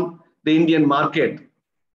eyeing on the Indian market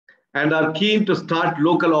and are keen to start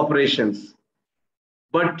local operations.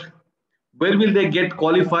 But where will they get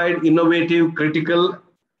qualified, innovative, critical,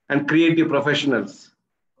 and creative professionals?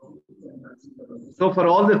 So for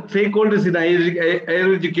all the stakeholders in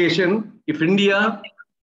higher education, if India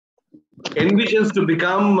envisions to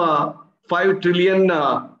become $5 trillion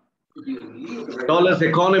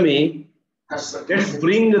economy, let's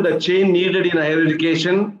bring the change needed in higher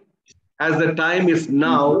education, as the time is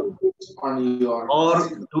now or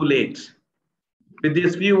too late. With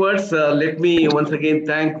these few words, let me once again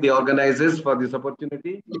thank the organizers for this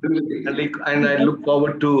opportunity, and I look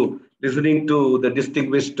forward to listening to the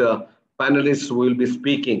distinguished panelists who will be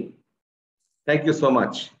speaking. Thank you so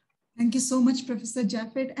much. Thank you so much, Professor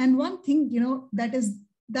Jaffet. And one thing,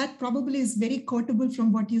 that probably is very quotable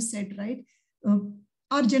from what you said, right?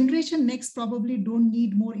 Our generation next probably don't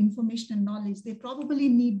need more information and knowledge. They probably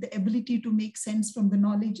need the ability to make sense from the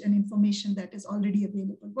knowledge and information that is already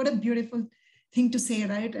available. What a beautiful thing to say,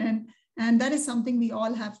 right? And that is something we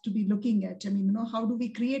all have to be looking at. I mean, how do we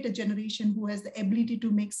create a generation who has the ability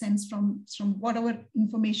to make sense from whatever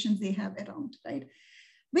information they have around, right?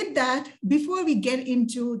 With that, before we get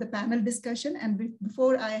into the panel discussion and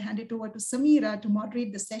before I hand it over to Samira to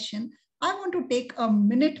moderate the session, I want to take a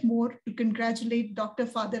minute more to congratulate Dr.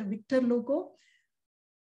 Father Victor Logo,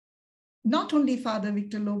 not only Father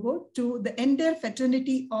Victor Logo, to the entire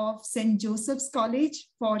fraternity of St. Joseph's College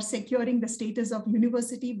for securing the status of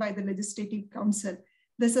university by the Legislative Council.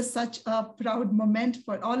 This is such a proud moment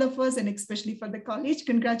for all of us and especially for the college.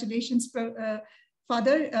 Congratulations,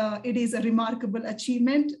 Father. It is a remarkable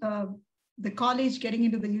achievement. The college getting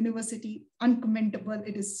into the university, uncommentable.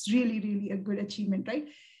 It is really, really a good achievement, right?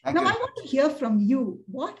 Now, I want to hear from you.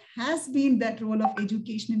 What has been that role of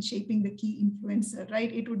education in shaping the key influencer,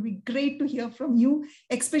 right? It would be great to hear from you,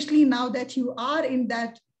 especially now that you are in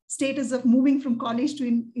that status of moving from college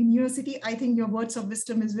to university. I think your words of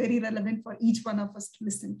wisdom is very relevant for each one of us to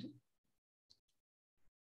listen to.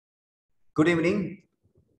 Good evening.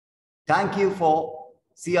 Thank you for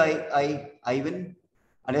CII IWN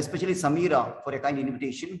and especially Samira for a kind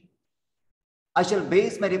invitation. I shall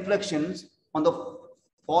base my reflections on the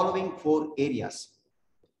following 4 areas.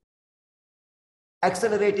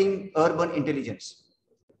 Accelerating urban intelligence.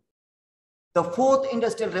 The 4th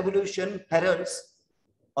industrial revolution heralds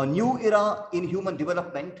a new era in human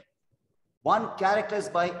development, one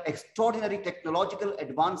characterized by extraordinary technological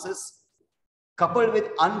advances coupled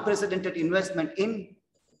with unprecedented investment in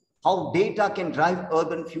how data can drive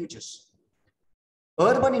urban futures.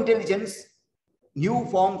 Urban intelligence, new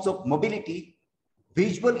forms of mobility,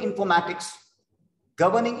 visual informatics,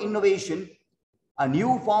 governing innovation, and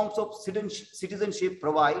new forms of citizenship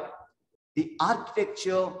provide the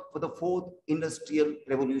architecture for the 4th industrial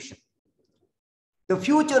revolution. The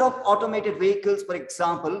future of automated vehicles, for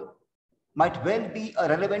example, might well be a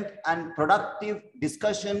relevant and productive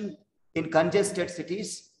discussion in congested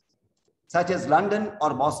cities such as London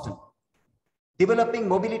or Boston. Developing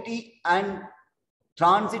mobility and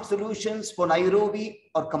transit solutions for Nairobi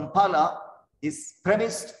or Kampala is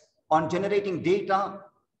premised on generating data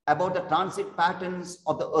about the transit patterns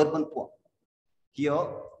of the urban poor. Here,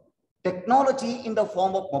 technology in the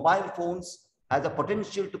form of mobile phones has the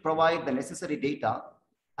potential to provide the necessary data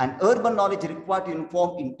and urban knowledge required to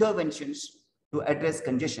inform interventions to address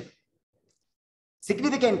congestion.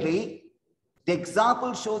 Significantly, the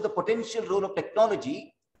example shows the potential role of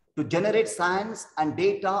technology to generate science and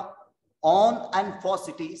data on and for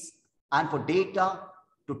cities and for data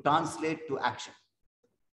to translate to action.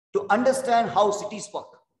 To understand how cities work,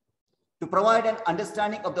 to provide an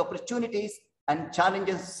understanding of the opportunities and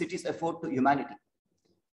challenges cities afford to humanity,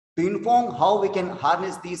 to inform how we can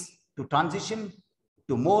harness these to transition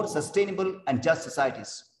to more sustainable and just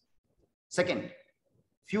societies. Second,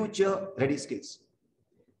 future ready skills.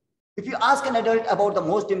 If you ask an adult about the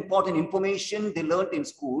most important information they learned in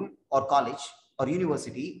school or college or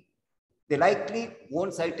university, they likely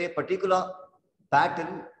won't cite a particular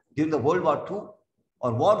battle during the World War II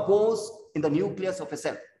or what goes in the nucleus of a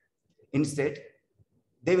cell. Instead,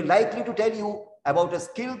 they will likely to tell you about a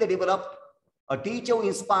skill they developed, a teacher who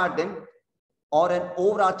inspired them, or an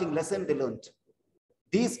overarching lesson they learned.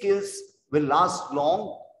 These skills will last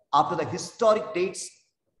long after the historic dates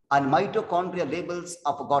and mitochondrial labels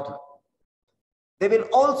are forgotten. They will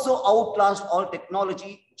also outlast all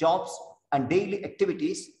technology, jobs, and daily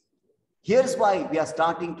activities. Here's why we are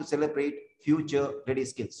starting to celebrate future ready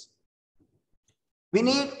skills. We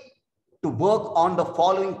need to work on the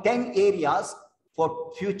following 10 areas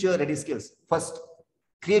for future ready skills. First,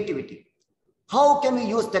 creativity. How can we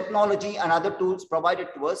use technology and other tools provided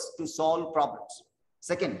to us to solve problems?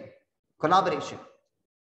 Second, collaboration.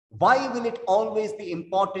 Why will it always be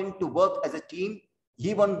important to work as a team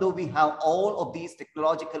even though we have all of these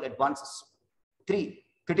technological advances? 3,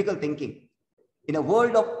 critical thinking. In a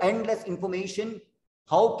world of endless information,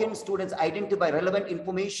 how can students identify relevant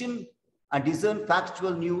information and discern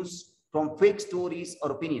factual news from fake stories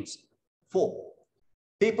or opinions? 4,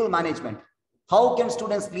 people management. How can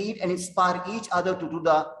students lead and inspire each other to do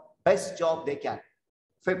the best job they can?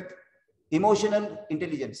 5th, emotional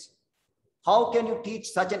intelligence. How can you teach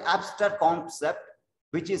such an abstract concept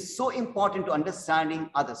which is so important to understanding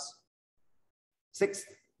others? 6th,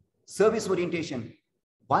 service orientation.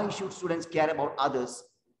 Why should students care about others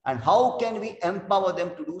and how can we empower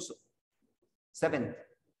them to do so? 7th,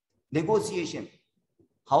 negotiation.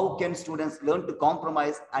 How can students learn to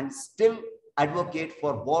compromise and still advocate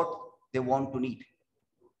for what they want to need?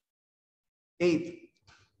 8th,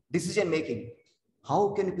 decision making. How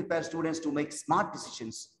can you prepare students to make smart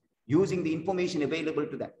decisions using the information available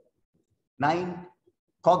to them? 9,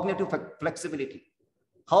 cognitive flexibility.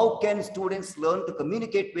 How can students learn to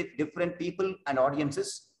communicate with different people and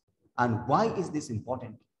audiences? And why is this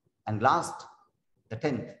important? And last, the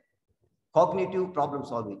 10th, cognitive problem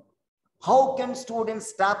solving. How can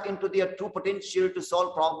students tap into their true potential to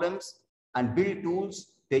solve problems and build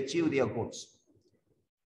tools to achieve their goals?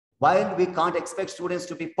 While we can't expect students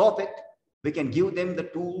to be perfect, we can give them the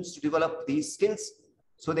tools to develop these skills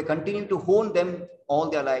so they continue to hone them all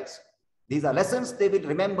their lives. These are lessons they will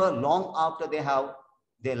remember long after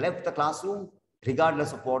they left the classroom,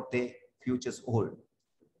 regardless of what their futures hold.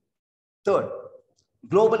 Third,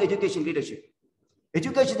 global education leadership.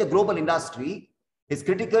 Education is a global industry, is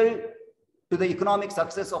critical to the economic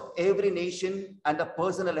success of every nation and the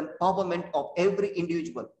personal empowerment of every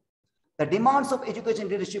individual. The demands of education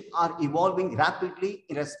leadership are evolving rapidly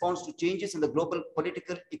in response to changes in the global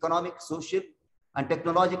political, economic, social, and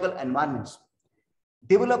technological environments.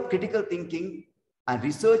 Develop critical thinking and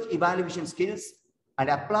research evaluation skills and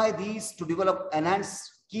apply these to develop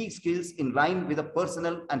enhanced key skills in line with the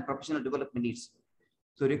personal and professional development needs.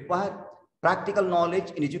 So require practical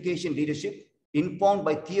knowledge in education leadership informed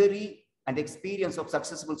by theory and experience of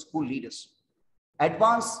successful school leaders.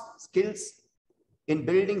 Advanced skills in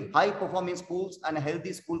building high-performing schools and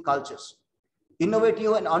healthy school cultures.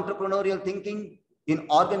 Innovative and entrepreneurial thinking in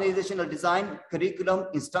organizational design, curriculum,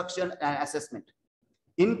 instruction, and assessment.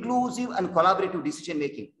 Inclusive and collaborative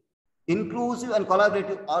decision-making. Inclusive and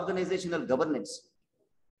collaborative organizational governance.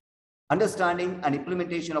 Understanding and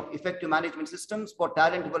implementation of effective management systems for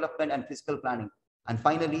talent development and fiscal planning. And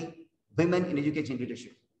finally, women in education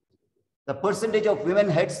leadership. The percentage of women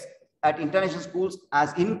heads at international schools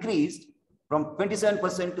has increased from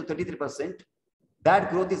 27% to 33%.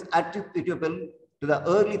 That growth is attributable to the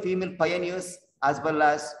early female pioneers as well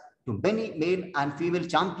as to many male and female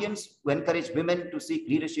champions who encourage women to seek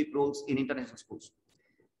leadership roles in international schools.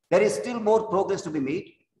 There is still more progress to be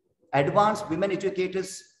made. Advance women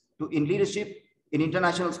educators in leadership in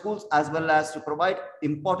international schools as well as to provide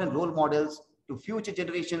important role models to future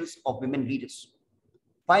generations of women leaders.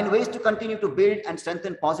 Find ways to continue to build and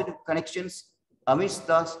strengthen positive connections amidst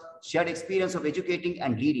the shared experience of educating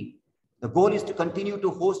and leading. The goal is to continue to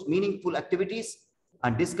host meaningful activities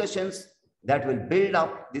and discussions that will build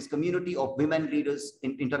up this community of women leaders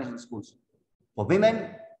in international schools. For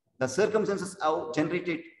women, the circumstances have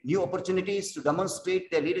generated new opportunities to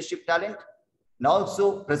demonstrate their leadership talent and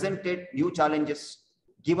also presented new challenges,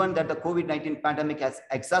 given that the COVID-19 pandemic has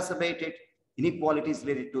exacerbated inequalities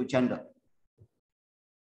related to gender.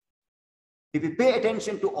 If we pay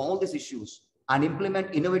attention to all these issues and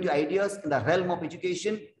implement innovative ideas in the realm of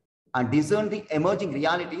education and discern the emerging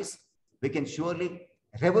realities, we can surely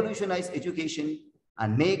revolutionize education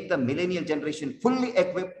and make the millennial generation fully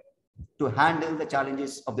equipped to handle the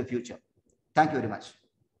challenges of the future. Thank you very much.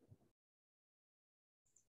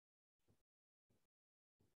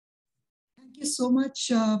 Thank you so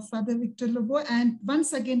much, Father Victor Lobo. And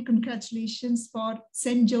once again, congratulations for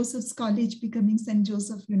St. Joseph's College becoming St.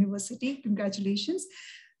 Joseph University. Congratulations.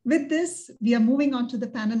 With this, we are moving on to the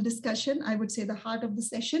panel discussion, I would say the heart of the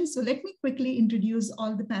session. So let me quickly introduce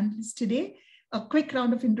all the panelists today. A quick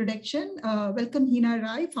round of introduction. Welcome Hina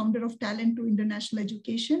Rai, founder of Talent to International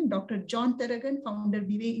Education, Dr. John Theragan, founder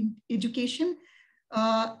Vive Education,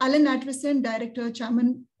 Alan Atwison, Director,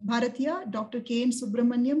 Chairman Bharatiya, Dr. K.N.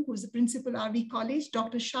 Subramaniam, who is the Principal RV College,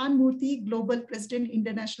 Dr. Shan Murthy, Global President,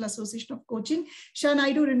 International Association of Coaching. Shan,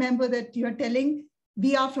 I do remember that you are telling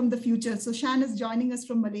we are from the future. So Shan is joining us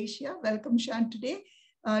from Malaysia. Welcome Shan today.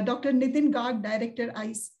 Dr. Nitin Garg, Director,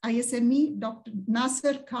 ISME, Dr.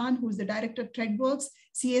 Nasser Khan, who is the Director of TreadWorks,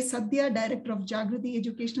 C.A. Sadhya, Director of Jagrati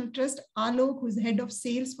Educational Trust, Alok, who is the Head of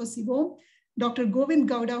Sales for Sivom, Dr. Govind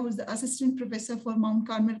Gowda, who is the Assistant Professor for Mount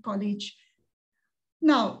Carmel College.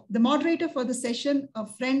 Now, the moderator for the session, a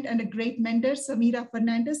friend and a great mentor, Samira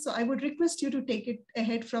Fernandez. So I would request you to take it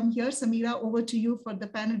ahead from here. Samira, over to you for the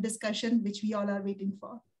panel discussion, which we all are waiting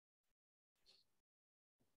for.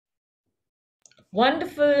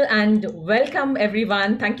 Wonderful and welcome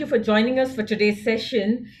everyone. Thank you for joining us for today's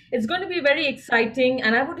session. It's going to be very exciting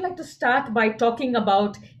and I would like to start by talking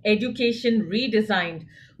about Education Redesigned.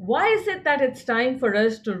 Why is it that it's time for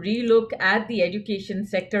us to relook at the education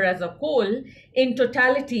sector as a whole in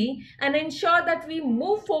totality and ensure that we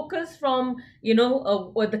move focus from,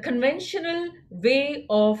 the conventional way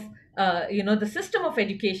of the system of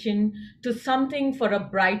education to something for a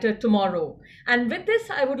brighter tomorrow. And with this,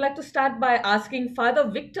 I would like to start by asking Father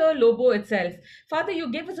Victor Lobo itself. Father,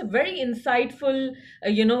 you gave us a very insightful,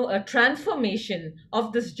 a transformation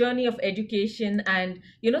of this journey of education and,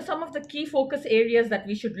 some of the key focus areas that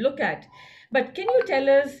we should look at. But can you tell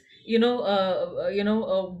us,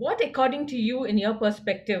 what according to you in your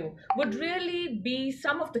perspective would really be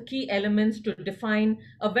some of the key elements to define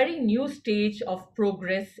a very new stage of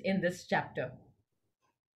progress in this chapter?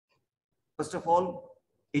 First of all,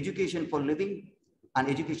 education for living and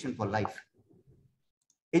education for life.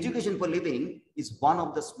 Education for living is one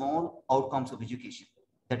of the small outcomes of education.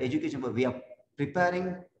 That education where we are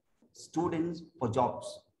preparing students for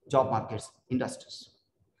jobs, job markets, industries.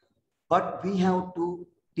 But we have to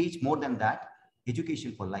teach more than that,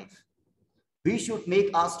 education for life. We should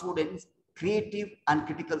make our students creative and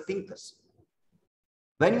critical thinkers.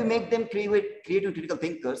 When we make them creative critical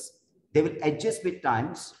thinkers, they will adjust with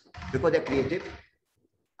times because they're creative,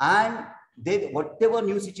 and whatever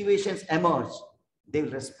new situations emerge, they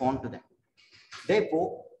will respond to them.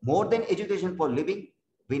 Therefore, more than education for living,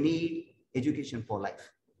 we need education for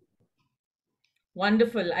life.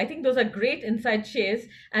 Wonderful. I think those are great insight shares.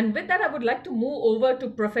 And with that, I would like to move over to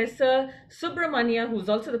Professor Subramania, who's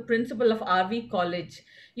also the principal of RV College.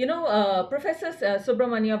 Professor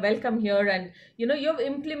Subramania, welcome here. And,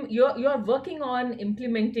 you're working on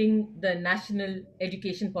implementing the National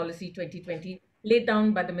Education Policy 2020 laid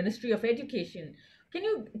down by the Ministry of Education. Can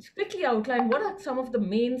you quickly outline what are some of the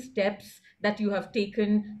main steps that you have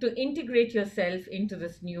taken to integrate yourself into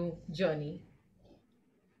this new journey?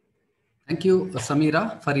 Thank you,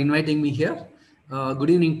 Samira, for inviting me here. Good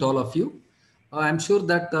evening to all of you. I'm sure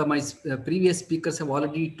that my previous speakers have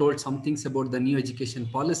already told some things about the new education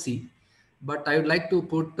policy, but I would like to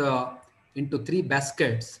put into three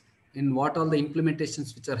baskets in what all the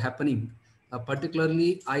implementations which are happening.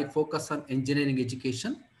 Particularly, I focus on engineering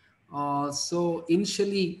education. So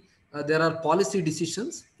initially, there are policy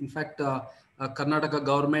decisions. In fact, Karnataka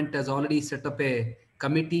government has already set up a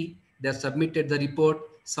committee. They have submitted the report.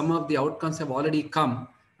 Some of the outcomes have already come,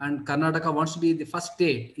 and Karnataka wants to be the first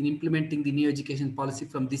state in implementing the new education policy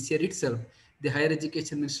from this year itself. The higher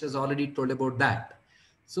education minister has already told about that.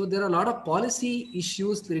 So there are a lot of policy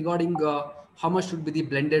issues regarding how much should be the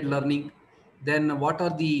blended learning, then what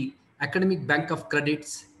are the academic bank of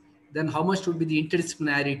credits, then how much should be the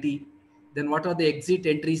interdisciplinarity, then what are the exit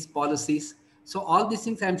entries policies. So all these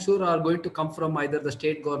things I'm sure are going to come from either the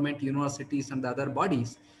state government, universities and the other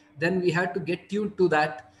bodies. Then we have to get tuned to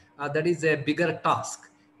that. That is a bigger task.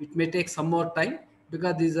 It may take some more time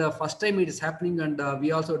because this is the first time it is happening, and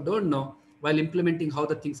we also don't know while implementing how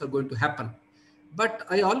the things are going to happen. But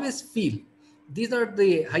I always feel these are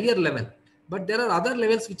the higher level. But there are other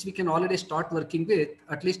levels which we can already start working with.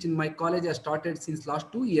 At least in my college, I started since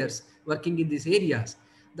last 2 years working in these areas.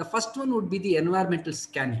 The first one would be the environmental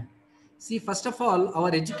scanning. See, first of all,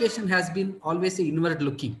 our education has been always inward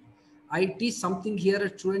looking. I teach something here, a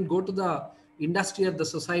student go to the industry or the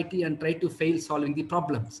society and try to fail solving the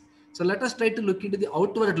problems. So let us try to look into the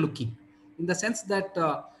outward looking, in the sense that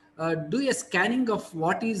do a scanning of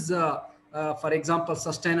what is, for example,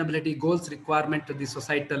 sustainability goals requirement to the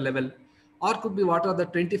societal level, or could be what are the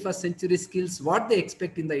 21st century skills, what they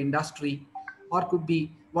expect in the industry, or could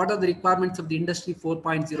be what are the requirements of the industry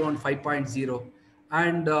 4.0 and 5.0,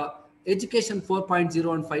 and education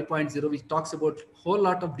 4.0 and 5.0, which talks about whole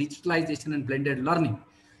lot of digitalization and blended learning.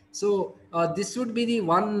 So this would be the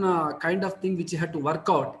one kind of thing which you have to work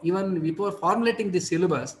out even before formulating the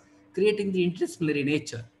syllabus, creating the interdisciplinary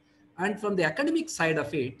nature. And from the academic side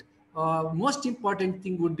of it, most important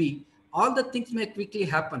thing would be all the things may quickly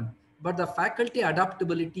happen, but the faculty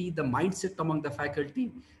adaptability, the mindset among the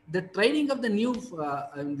faculty, the training of the new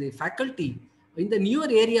the faculty in the newer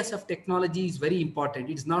areas of technology is very important.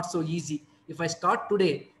 It's not so easy. If I start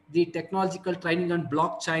today, the technological training on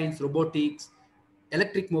blockchains, robotics,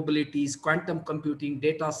 electric mobilities, quantum computing,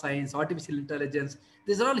 data science, artificial intelligence,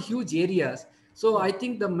 these are all huge areas. So I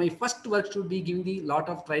think my first work should be giving the lot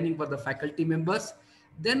of training for the faculty members,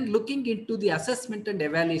 then looking into the assessment and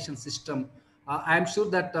evaluation system. I'm sure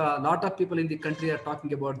that a lot of people in the country are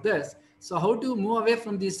talking about this. So how to move away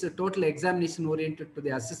from this total examination oriented to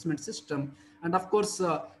the assessment system, and of course,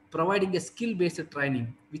 providing a skill-based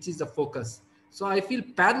training, which is the focus. So I feel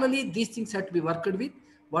parallelly these things have to be worked with.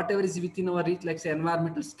 Whatever is within our reach, like say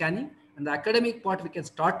environmental scanning, and the academic part we can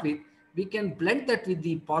start with, we can blend that with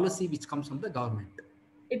the policy which comes from the government.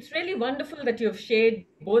 It's really wonderful that you've shared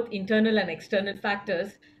both internal and external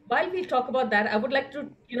factors. While we talk about that, I would like to,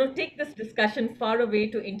 take this discussion far away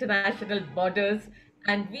to international borders.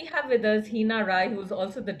 And we have with us Hina Rai, who's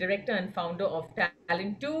also the director and founder of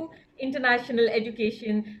Talent 2 International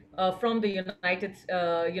Education from the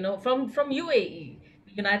from UAE,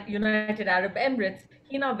 United Arab Emirates.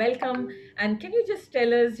 Hina, welcome. And can you just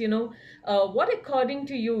tell us, what according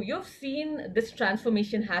to you, you've seen this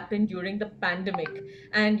transformation happen during the pandemic,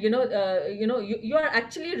 and you are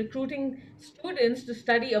actually recruiting students to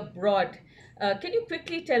study abroad. Can you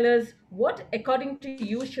quickly tell us what according to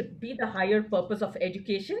you should be the higher purpose of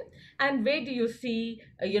education, and where do you see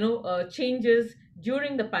changes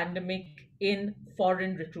during the pandemic in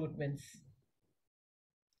foreign recruitments?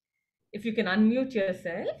 If you can unmute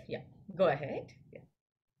yourself, yeah, go ahead. Yeah.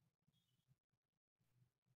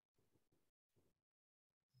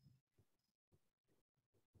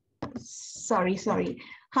 Sorry.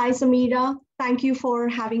 Hi, Samira. Thank you for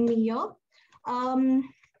having me here.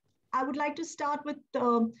 I would like to start with,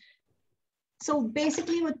 so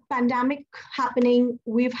basically with pandemic happening,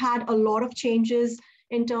 we've had a lot of changes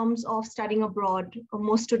in terms of studying abroad.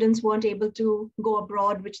 Most students weren't able to go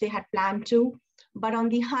abroad, which they had planned to. But on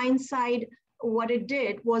the hindsight, what it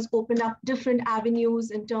did was open up different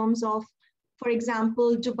avenues in terms of, for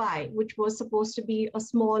example, Dubai, which was supposed to be a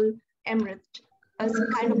small emirate, as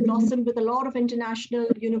kind of blossomed with a lot of international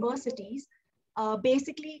universities,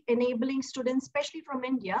 basically enabling students, especially from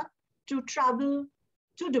India, to travel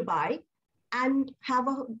to Dubai and have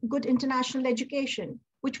a good international education,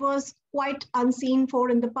 which was quite unseen for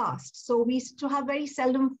in the past. So we used to have very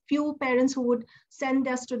seldom, few parents who would send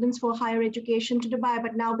their students for higher education to Dubai,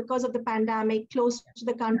 but now because of the pandemic, close to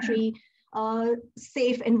the country,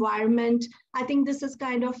 safe environment, I think this has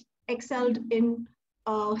kind of excelled in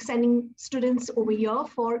sending students over here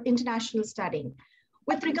for international studying.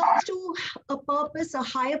 With regards to a purpose, a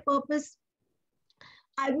higher purpose,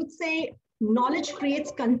 I would say knowledge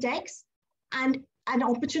creates context, and an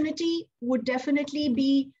opportunity would definitely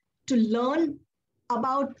be to learn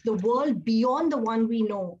about the world beyond the one we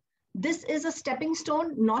know. This is a stepping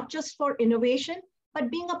stone, not just for innovation,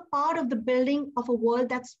 but being a part of the building of a world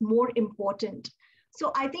that's more important.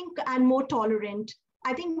 So I think, and more tolerant.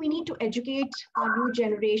 I think we need to educate our new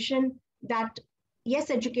generation that yes,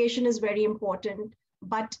 education is very important,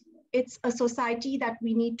 but it's a society that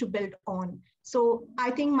we need to build on. So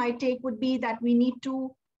I think my take would be that we need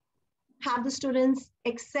to have the students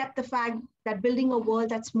accept the fact that building a world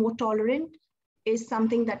that's more tolerant is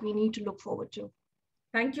something that we need to look forward to.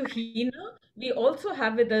 Thank you, Hina. We also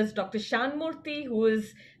have with us Dr. Shanmurthy, who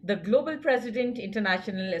is the Global President,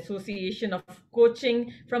 International Association of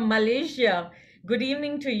Coaching from Malaysia. Good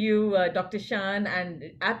evening to you, Dr. Shan,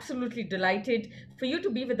 and absolutely delighted for you to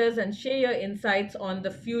be with us and share your insights on the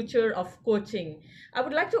future of coaching. I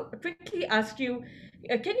would like to quickly ask you,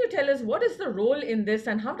 can you tell us what is the role in this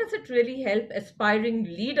and how does it really help aspiring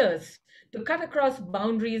leaders to cut across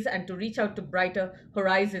boundaries and to reach out to brighter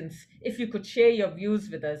horizons? If you could share your views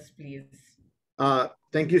with us, please.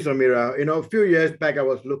 Thank you, Samira. A few years back, I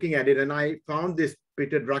was looking at it and I found this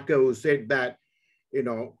Peter Drucker who said that,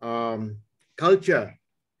 culture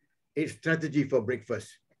is strategy for breakfast.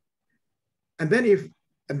 And then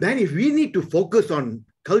if we need to focus on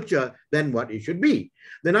culture, then what it should be.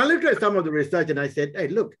 Then I looked at some of the research and I said, hey,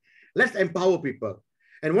 look, let's empower people.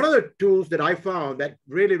 And one of the tools that I found that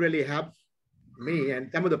really, really helps me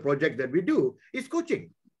and some of the projects that we do is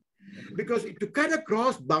coaching. Because to cut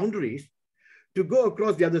across boundaries, to go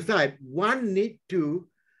across the other side, one needs to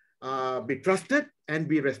be trusted and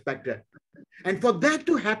be respected. And for that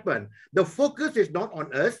to happen, the focus is not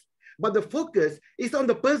on us, but the focus is on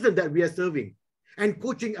the person that we are serving. And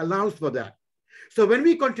coaching allows for that. So when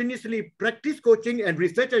we continuously practice coaching, and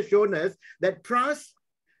research has shown us that trust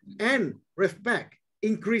and respect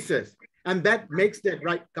increases, and that makes that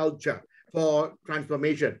right culture for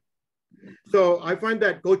transformation. So I find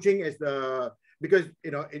that coaching is because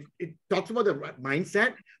it talks about the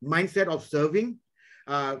mindset of serving.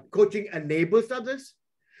 Coaching enables others.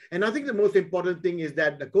 And I think the most important thing is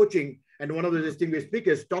that the coaching, and one of the distinguished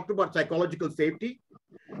speakers talked about psychological safety.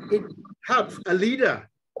 It helps a leader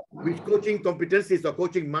with coaching competencies or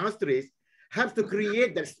coaching masteries, helps to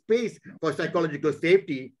create that space for psychological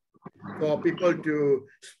safety for people to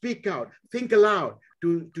speak out, think aloud,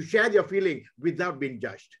 to share their feeling without being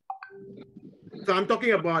judged. So I'm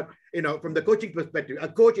talking about, from the coaching perspective, a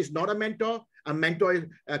coach is not a mentor,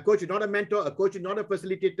 a coach is not a mentor, a coach is not a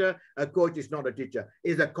facilitator, a coach is not a teacher.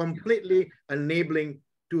 It's a completely enabling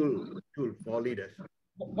tool for leaders.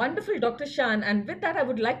 Wonderful, Dr. Shan. And with that, I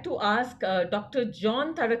would like to ask Dr.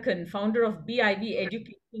 John Tarakan, founder of BIV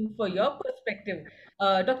Education, for your perspective.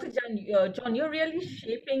 Dr. John, you're really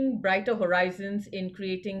shaping brighter horizons in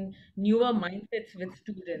creating newer mindsets with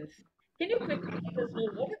students. Can you quickly let us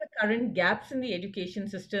know what are the current gaps in the education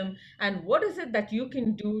system, and what is it that you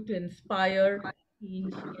can do to inspire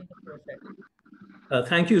change in the process?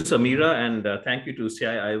 Thank you, Samira, and thank you to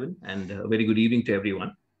CII IWN, and a very good evening to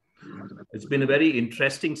everyone. It's been a very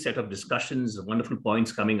interesting set of discussions, wonderful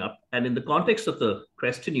points coming up. And in the context of the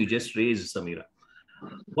question you just raised, Samira,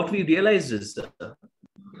 what we realize is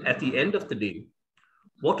at the end of the day,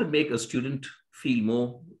 what would make a student feel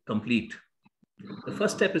more complete? The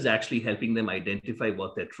first step is actually helping them identify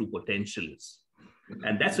what their true potential is.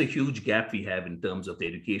 And that's a huge gap we have in terms of the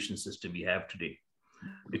education system we have today.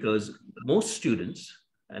 Because most students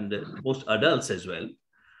and most adults as well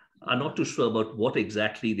are not too sure about what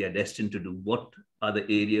exactly they are destined to do. What are the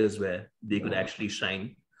areas where they could actually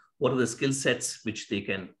shine? What are the skill sets which they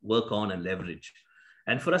can work on and leverage?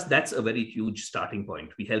 And for us, that's a very huge starting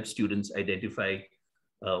point. We help students identify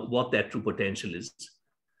what their true potential is.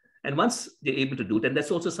 And once they're able to do it, and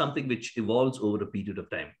that's also something which evolves over a period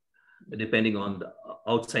of time, depending on the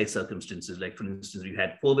outside circumstances. Like, for instance, we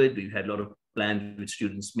had COVID, we had a lot of plans which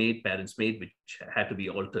students made, parents made, which had to be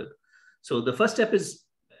altered. So the first step is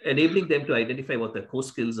enabling them to identify what their core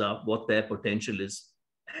skills are, what their potential is,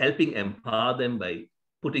 helping empower them by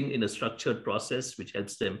putting in a structured process which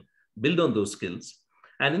helps them build on those skills.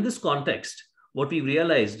 And in this context, what we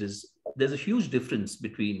realized is there's a huge difference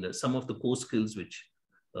between some of the core skills which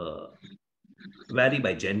vary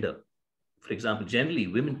by gender. For example, generally,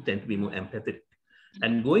 women tend to be more empathetic.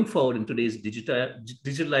 And going forward in today's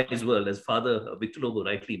digitalized world, as Father Victor Lobo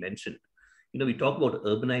rightly mentioned, we talk about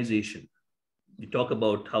urbanization. We talk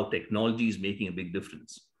about how technology is making a big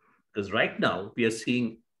difference. Because right now, we are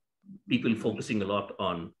seeing people focusing a lot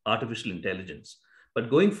on artificial intelligence. But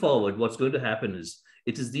going forward, what's going to happen is,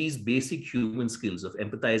 it is these basic human skills of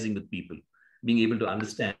empathizing with people, being able to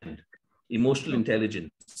understand, emotional intelligence,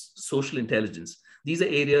 social intelligence. These are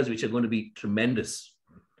areas which are going to be tremendous,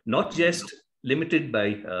 not just limited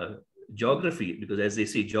by geography, because as they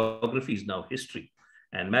say, geography is now history.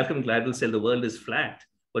 And Malcolm Gladwell said the world is flat,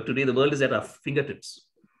 but today the world is at our fingertips,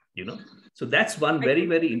 So that's one very,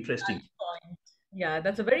 very interesting point. Yeah,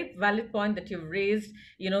 that's a very valid point that you've raised,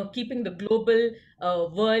 keeping the global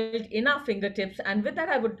world in our fingertips. And with that,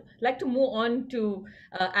 I would like to move on to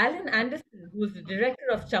Alan Anderson, who's the director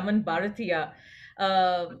of Chaman Bharatiya.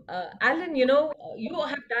 Alan, you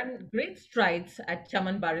have done great strides at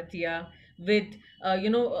Chaman Bharatiya with,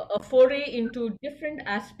 a foray into different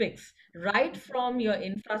aspects, right from your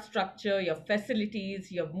infrastructure, your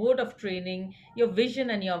facilities, your mode of training, your vision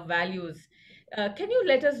and your values. Can you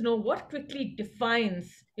let us know what quickly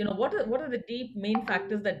defines, what are the deep main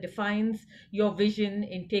factors that defines your vision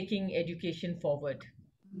in taking education forward?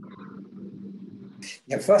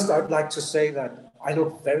 Yeah, first I'd like to say that I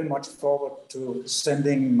look very much forward to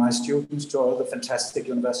sending my students to all the fantastic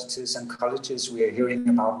universities and colleges we are hearing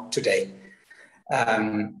about today.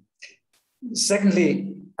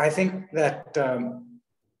 Secondly, I think that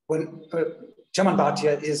when Chaman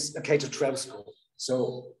Bhatia is a K-12 school.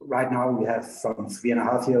 So right now we have from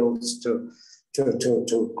 3.5-year-olds to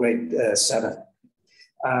grade 7.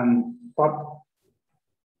 But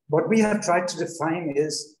what we have tried to define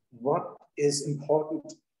is what is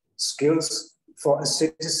important skills for a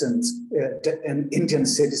citizen, an Indian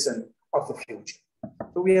citizen of the future.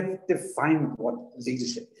 So we have defined what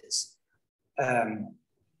leadership is. And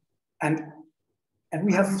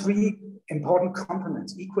we have 3 important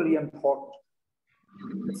components, equally important.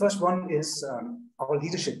 The first one is our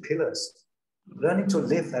leadership pillars. Learning to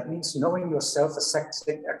live, that means knowing yourself,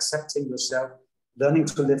 accepting yourself, learning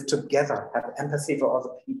to live together, have empathy for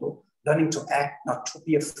other people, learning to act, not to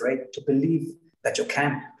be afraid, to believe that you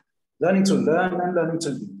can, learning to learn and learning to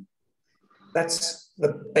lead. That's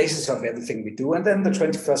the basis of everything we do. And then the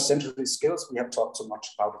 21st century skills, we have talked so much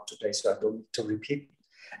about it today, so I don't need to repeat.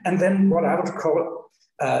 And then what I would call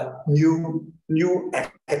new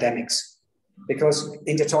academics, because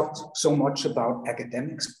India talks so much about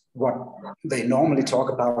academics. What they normally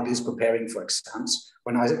talk about is preparing for exams.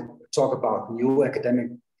 When I talk about new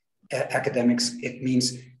academics, it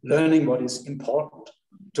means learning what is important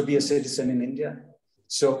to be a citizen in India.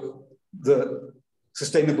 So the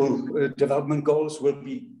Sustainable Development Goals will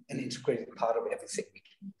be an integrated part of everything we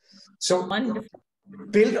do. So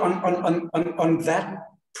build on that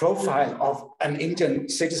profile of an Indian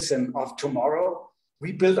citizen of tomorrow,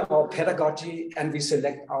 we build our pedagogy and we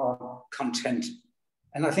select our content.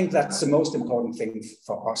 And I think that's the most important thing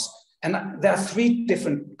for us. And there are 3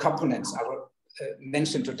 different components I will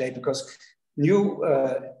mention today, because new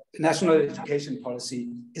national education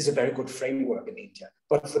policy is a very good framework in India,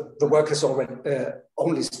 but the work has already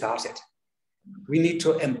only started. We need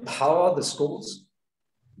to empower the schools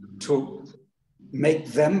to make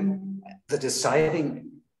them the deciding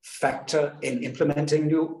factor in implementing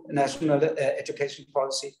new national education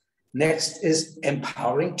policy. Next is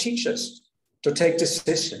empowering teachers to take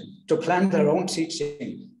decisions, to plan their own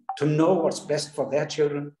teaching, to know what's best for their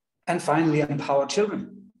children, and finally empower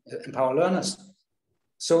children, empower learners,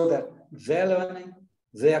 so that their learning,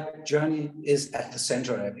 their journey is at the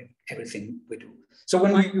center of everything we do. So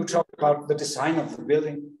when you talk about the design of the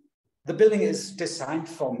building is designed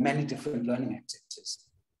for many different learning activities,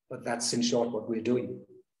 but that's in short what we're doing.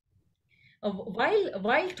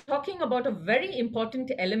 While talking about a very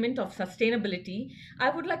important element of sustainability, I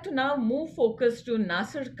would like to now move focus to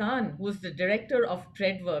Nasir Khan, who is the director of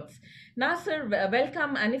TreadWorks. Nasir,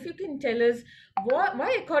 welcome. And if you can tell us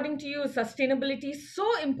why, according to you, sustainability is so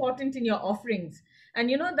important in your offerings. And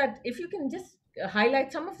you know that if you can just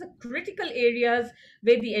highlight some of the critical areas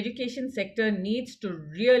where the education sector needs to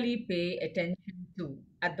really pay attention to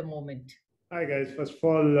at the moment. Hi, guys. First of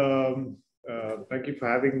all, thank you for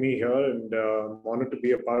having me here, and I'm honored to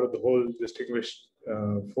be a part of the whole distinguished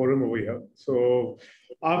forum over here. So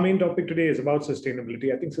our main topic today is about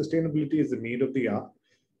sustainability. I think sustainability is the need of the hour.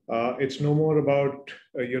 It's no more about,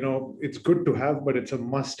 it's good to have, but it's a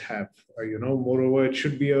must have. Moreover, it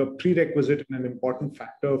should be a prerequisite and an important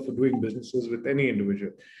factor for doing businesses with any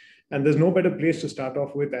individual. And there's no better place to start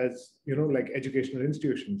off with as, like educational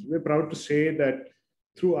institutions. We're proud to say that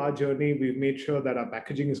through our journey, we've made sure that our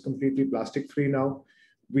packaging is completely plastic-free now.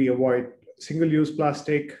 We avoid single-use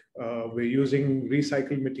plastic. We're using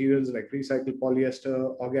recycled materials like recycled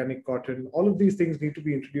polyester, organic cotton. All of these things need to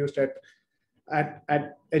be introduced at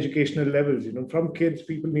educational levels. From kids,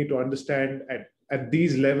 people need to understand at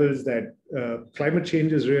these levels that climate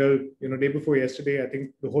change is real. Day before yesterday, I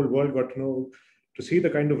think the whole world got to see the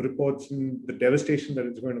kind of reports and the devastation that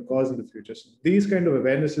it's going to cause in the future. So these kind of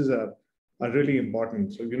awarenesses are really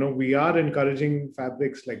important. So, we are encouraging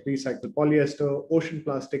fabrics like recycled polyester, ocean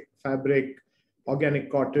plastic fabric,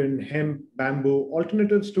 organic cotton, hemp, bamboo,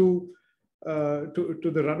 alternatives to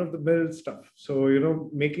the run-of-the-mill stuff. So,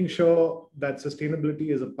 making sure that sustainability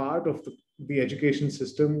is a part of the education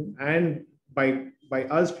system, and by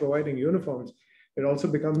us providing uniforms, it also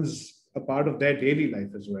becomes a part of their daily life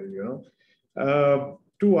as well.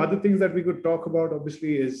 Two other things that we could talk about,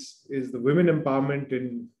 obviously, is the women empowerment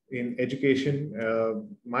in education.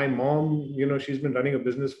 My mom, she's been running a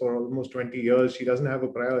business for almost 20 years. She doesn't have a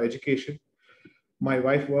prior education. My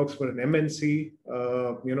wife works for an MNC,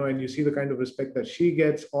 and you see the kind of respect that she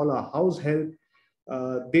gets. All our house help,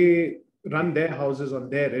 they run their houses on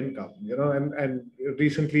their income, and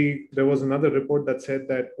recently there was another report that said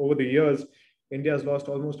that over the years, India has lost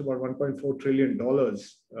almost about $1.4 trillion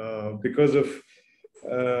because of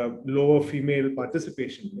lower female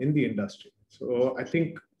participation in the industry. So I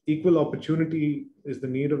think equal opportunity is the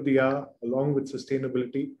need of the hour, along with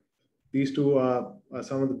sustainability. These two are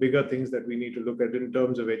some of the bigger things that we need to look at in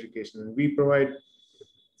terms of education. And we provide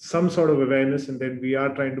some sort of awareness, and then we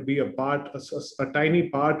are trying to be a tiny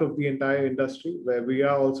part of the entire industry, where we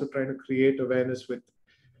are also trying to create awareness with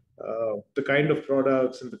the kind of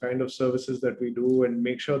products and the kind of services that we do, and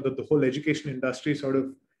make sure that the whole education industry sort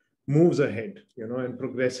of moves ahead, and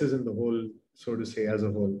progresses in the whole, so to say, as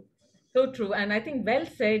a whole. So true. And I think well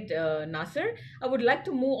said, Nasser. I would like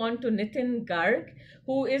to move on to Nitin Garg,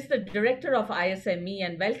 who is the director of ISME.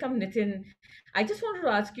 And welcome, Nitin. I just wanted to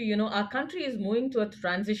ask you, our country is moving to a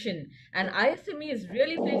transition, and ISME is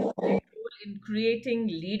really playing a big role in creating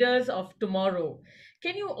leaders of tomorrow.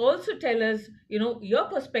 Can you also tell us, your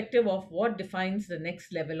perspective of what defines the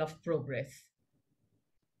next level of progress?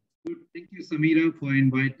 Good. Thank you, Samira, for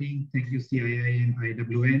inviting. Thank you, CII and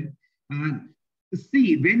IWN.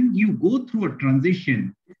 See, when you go through a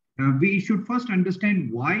transition, we should first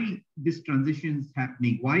understand why this transition is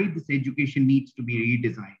happening, why this education needs to be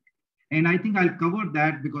redesigned. And I think I'll cover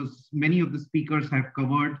that because many of the speakers have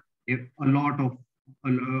covered a lot of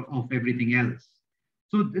everything else.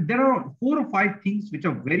 So there are 4 or 5 things which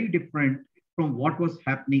are very different from what was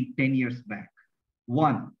happening 10 years back.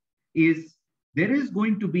 One is there is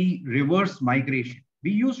going to be reverse migration.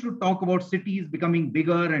 We used to talk about cities becoming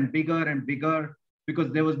bigger and bigger and bigger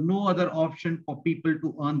because there was no other option for people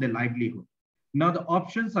to earn their livelihood. Now the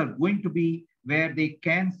options are going to be where they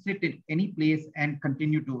can sit in any place and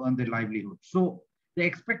continue to earn their livelihood. So the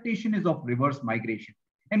expectation is of reverse migration.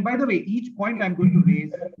 And by the way, each point I'm going to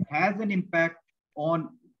raise has an impact on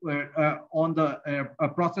the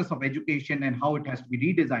process of education and how it has to be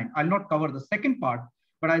redesigned. I'll not cover the second part,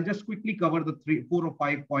 but I'll just quickly cover the 3, 4 or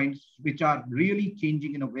 5 points which are really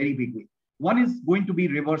changing in a very big way. One is going to be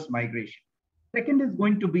reverse migration. Second is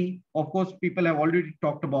going to be, of course, people have already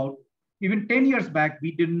talked about, even 10 years back,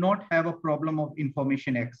 we did not have a problem of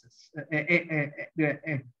information access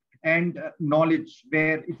and knowledge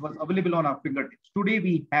where it was available on our fingertips. Today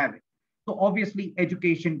we have it. So obviously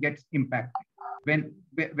education gets impacted when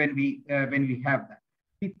we have that.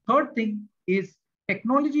 The third thing is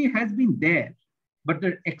technology has been there, but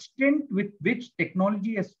the extent with which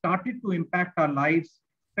technology has started to impact our lives,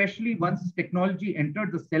 especially once technology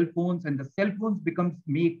entered the cell phones and the cell phones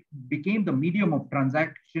became the medium of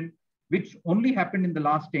transaction, which only happened in the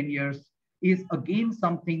last 10 years, is again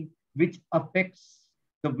something which affects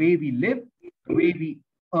the way we live, the way we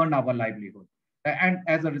earn our livelihood. And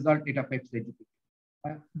as a result, it affects education.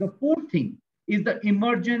 The fourth thing is the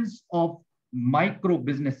emergence of micro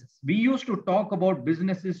businesses. We used to talk about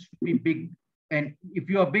businesses to be big. And if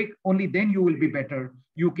you are big, only then you will be better.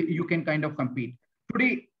 You can kind of compete.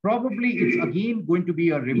 Today, probably it's again going to be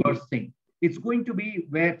a reverse thing. It's going to be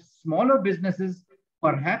where smaller businesses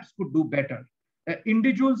perhaps could do better.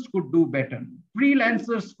 Individuals could do better.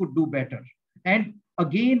 Freelancers could do better. And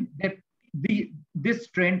again, this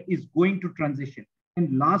trend is going to transition.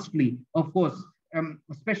 And lastly, of course,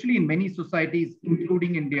 especially in many societies,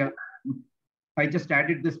 including India, I just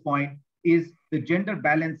added this point, is the gender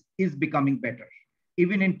balance is becoming better.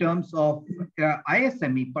 Even in terms of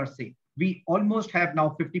ISME per se, we almost have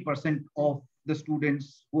now 50% of the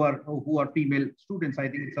students who are female students. I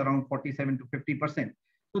think it's around 47 to 50%.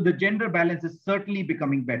 So the gender balance is certainly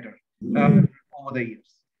becoming better over the years.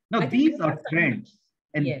 Now these are trends,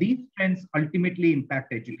 and yes, these trends ultimately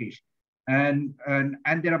impact education. And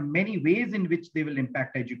there are many ways in which they will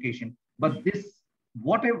impact education. But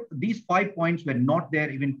these 5 points were not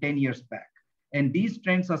there even 10 years back. And these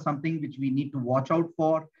trends are something which we need to watch out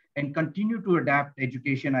for and continue to adapt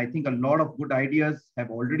education. I think a lot of good ideas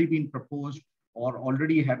have already been proposed or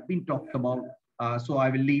already have been talked about. So I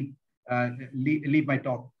will leave my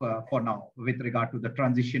talk for now with regard to the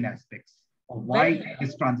transition aspects of why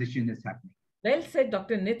this transition is happening. Well said,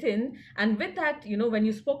 Dr. Nitin. And with that, when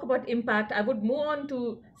you spoke about impact, I would move on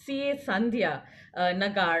to CA Sandhya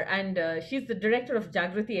Nagar, and she's the director of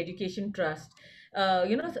Jagrati Education Trust.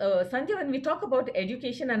 Sandhya, when we talk about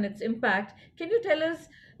education and its impact, can you tell us,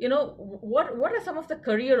 what are some of the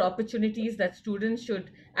career opportunities that students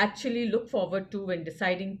should actually look forward to when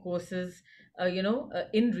deciding courses,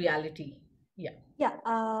 in reality? Yeah.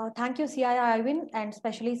 Yeah. Thank you, CII IWN, and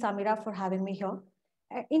especially Samira for having me here.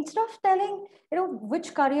 Instead of telling,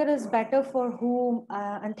 which career is better for whom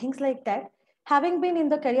and things like that, having been in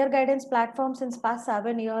the career guidance platform since past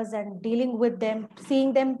 7 years and dealing with them,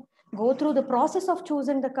 seeing them go through the process of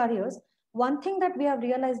choosing the careers, one thing that we have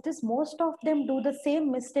realized is most of them do the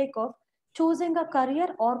same mistake of choosing a career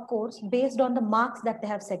or course based on the marks that they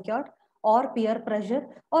have secured or peer pressure,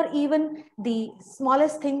 or even the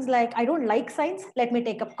smallest things like, I don't like science, let me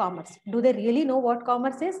take up commerce. Do they really know what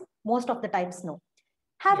commerce is? Most of the times, no.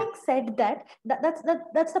 Having said that, that's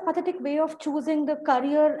the pathetic way of choosing the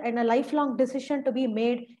career and a lifelong decision to be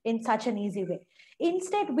made in such an easy way.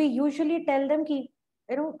 Instead, we usually tell them,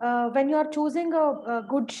 when you are choosing a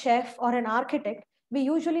good chef or an architect, we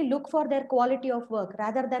usually look for their quality of work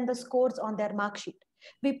rather than the scores on their mark sheet.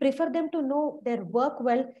 We prefer them to know their work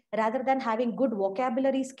well rather than having good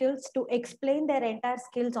vocabulary skills to explain their entire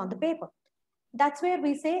skills on the paper. That's where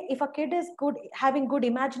we say if a kid is good, having good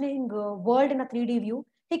imagining world in a 3D view,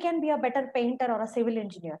 he can be a better painter or a civil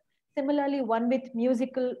engineer. Similarly, one with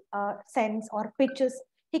musical sense or pitches,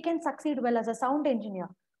 he can succeed well as a sound engineer.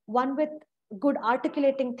 One with good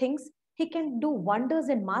articulating things, he can do wonders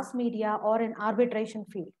in mass media or in arbitration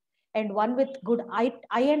field. And one with good eye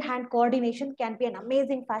and hand coordination can be an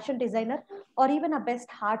amazing fashion designer or even a best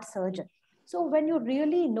heart surgeon. So when you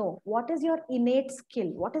really know what is your innate skill,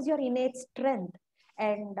 what is your innate strength,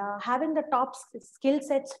 and having the top skill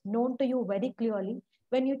sets known to you very clearly,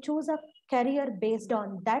 when you choose a career based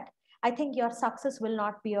on that, I think your success will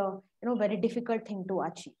not be a very difficult thing to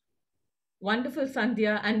achieve. Wonderful,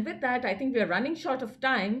 Sandhya. And with that, I think we are running short of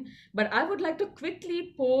time, but I would like to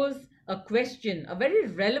quickly pose a question, a very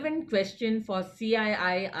relevant question for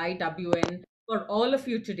CII IWN for all of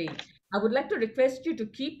you today. I would like to request you to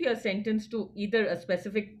keep your sentence to either a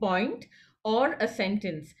specific point or a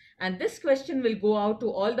sentence. And this question will go out to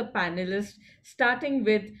all the panelists, starting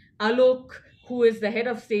with Alok, who is the head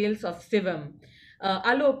of sales of Sivam.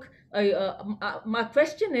 Alok, my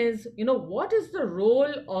question is, what is the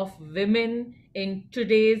role of women in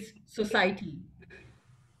today's society?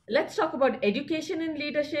 Let's talk about education and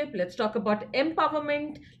leadership. Let's talk about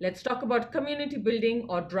empowerment. Let's talk about community building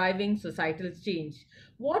or driving societal change.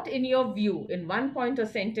 What, in your view, in one point or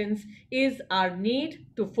sentence, is our need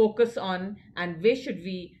to focus on, and where should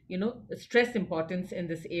we, stress importance in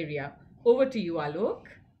this area? Over to you, Alok.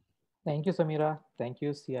 Thank you, Samira. Thank you,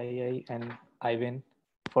 CII and IWN,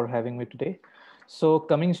 for having me today. So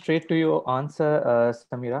coming straight to your answer,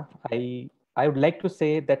 Samira, I would like to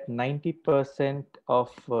say that 90%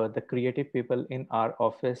 of the creative people in our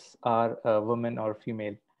office are women or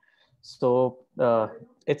female. So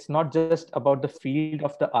it's not just about the field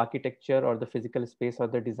of the architecture or the physical space or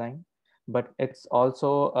the design, but it's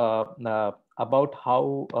also about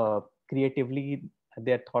how creatively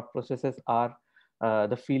their thought processes are,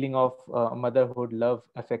 the feeling of motherhood, love,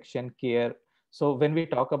 affection, care. So when we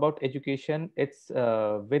talk about education, it's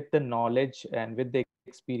with the knowledge and with the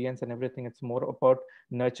experience and everything, it's more about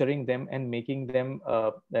nurturing them and making them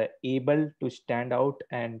able to stand out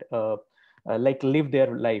and like live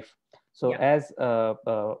their life. So as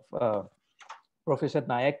Professor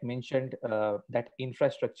Nayak mentioned, that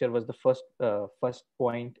infrastructure was the first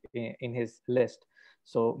point in his list.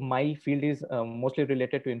 So my field is mostly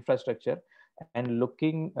related to infrastructure, and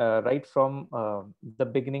looking right from the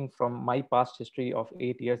beginning, from my past history of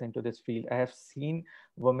 8 years into this field, I have seen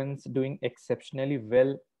women doing exceptionally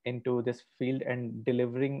well into this field and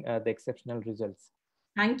delivering the exceptional results.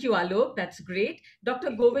 Thank you, Alok. That's great.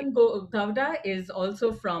 Dr. Govind Gowda is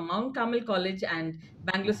also from Mount Carmel College and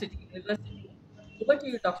Bangalore City University. Over to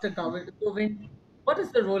you, Dr. Govind. What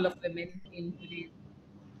is the role of women in today's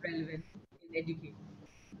relevance in education?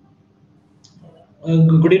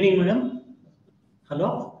 Good evening, madam.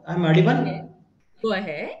 Hello, I'm audible. Go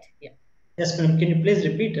ahead. Yeah. Yes, madam. Can you please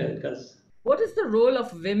repeat? Because what is the role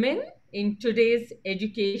of women in today's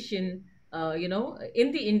education?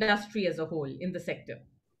 In the industry as a whole, in the sector.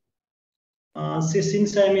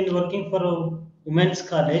 Since I'm working for a women's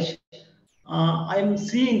college, I'm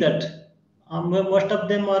seeing that most of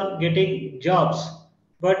them are getting jobs,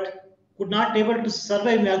 but could not able to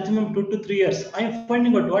survive maximum 2 to 3 years. I'm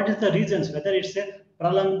finding out what is the reasons, whether it's a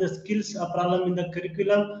problem in the skills, a problem in the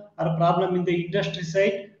curriculum, or a problem in the industry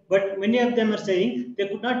side. But many of them are saying they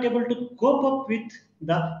could not able to cope up with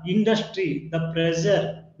the industry, the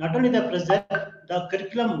pressure, not only the pressure, the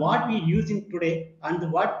curriculum what we using today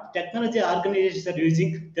and what technology organizations are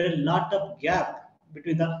using. There are a lot of gap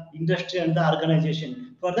between the industry and the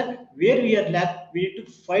organization. For that, where we are lack, we need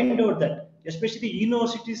to find out that, especially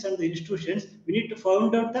universities and the institutions, we need to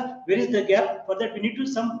find out where is the gap. For that, we need to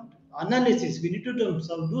some analysis, we need to do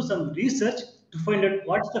some research to find out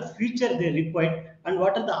what's the future they require and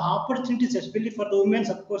what are the opportunities, especially for the women.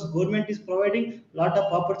 Of course, government is providing a lot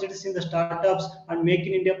of opportunities in the startups and Make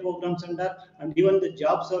in India programs and even the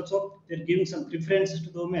jobs also, they're giving some preferences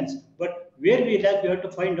to the women. But where we lack, we have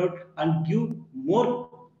to find out and give more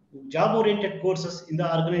job-oriented courses in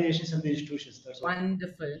the organizations and the institutions. That's all.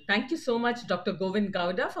 Wonderful. Thank you so much, Dr. Govind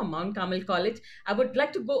Gowda from Mount Carmel College. I would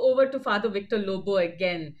like to go over to Father Victor Lobo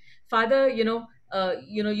again. Father,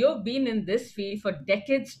 you've been in this field for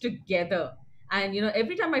decades together. And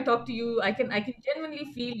every time I talk to you, I can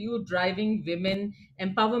genuinely feel you driving women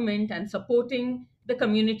empowerment and supporting the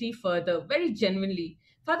community further, very genuinely.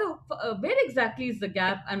 Father, where exactly is the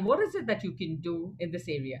gap, and what is it that you can do in this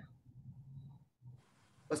area?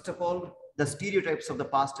 First of all, the stereotypes of the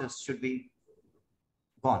pastors should be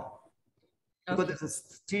gone. Because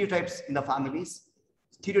there's stereotypes in the families,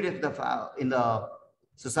 stereotypes in the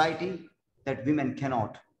society that women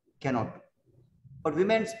cannot. But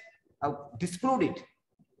women have disproved it.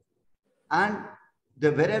 And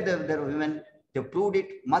wherever there are women, they proved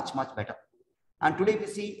it much, much better. And today we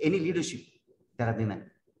see any leadership, there are women.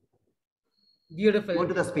 Beautiful. Even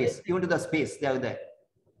to the space, they are there.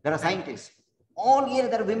 There are scientists. All here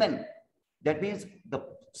there are women. That means the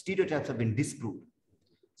stereotypes have been disproved.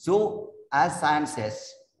 So as science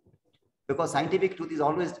says, because scientific truth is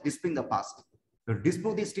always disproving the past, to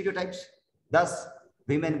disprove these stereotypes, thus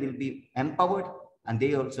women will be empowered and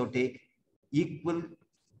they also take equal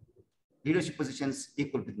leadership positions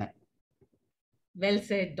equal with men. Well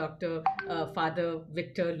said, Dr. Father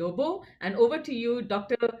Victor Lobo. And over to you,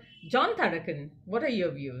 Dr. John Tharakan. What are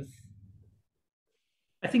your views?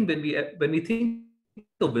 I think when we think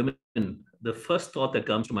of women, the first thought that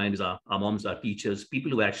comes to mind is our moms, our teachers,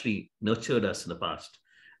 people who actually nurtured us in the past.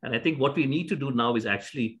 And I think what we need to do now is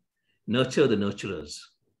actually nurture the nurturers,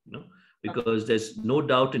 because there's no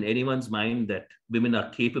doubt in anyone's mind that women are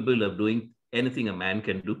capable of doing anything a man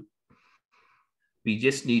can do. We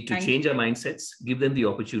just need to change our mindsets, give them the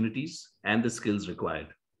opportunities and the skills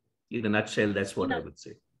required. In a nutshell, that's what I would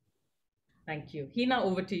say. Thank you. Hina,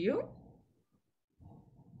 over to you.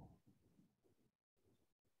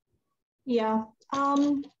 Yeah.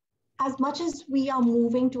 As much as we are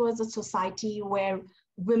moving towards a society where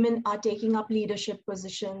women are taking up leadership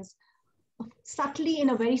positions, subtly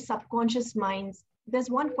in a very subconscious minds,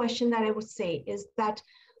 there's one question that I would say is that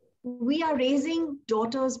we are raising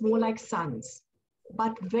daughters more like sons,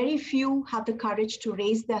 but very few have the courage to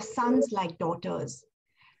raise their sons like daughters.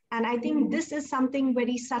 And I think this is something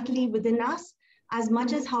very subtly within us, as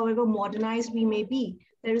much as however modernized we may be,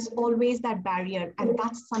 there is always that barrier, and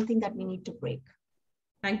that's something that we need to break.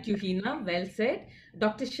 Thank you, Hina. Well said.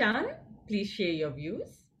 Dr. Shan, please share your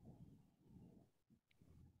views.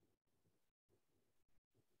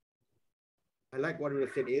 I like what we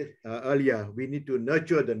said earlier. We need to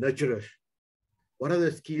nurture the nurturers. What are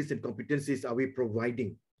the skills and competencies are we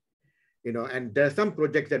providing? And there are some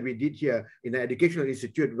projects that we did here in an educational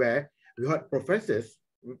institute where we had professors,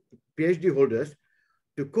 PhD holders,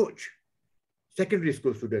 to coach secondary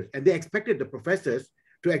school students, and they expected the professors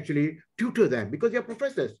to actually tutor them because they're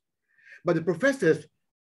professors. But the professors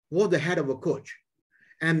were the head of a coach,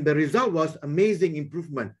 and the result was amazing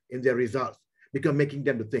improvement in their results because making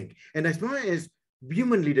them to think. And as far as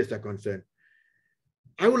human leaders are concerned,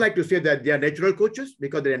 I would like to say that they are natural coaches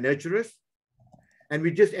because they are nurturers. And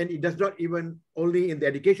it does not even only in the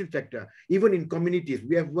education sector, even in communities.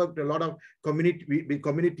 We have worked a lot of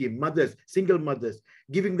community mothers, single mothers,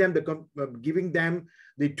 giving them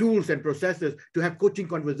the tools and processes to have coaching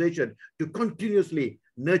conversation to continuously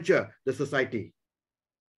nurture the society.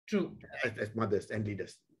 True. As mothers and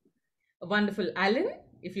leaders. Wonderful. Alan,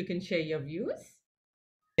 if you can share your views.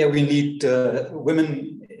 Yeah, we need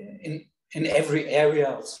women in every area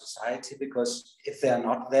of society, because if they are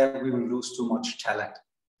not there, we will lose too much talent.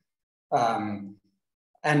 And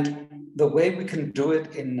the way we can do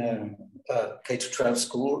it in a K-12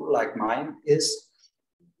 school like mine is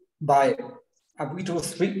by, we do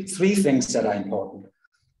three things that are important.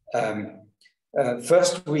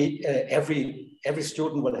 First, every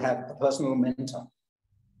student will have a personal mentor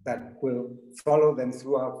that will follow them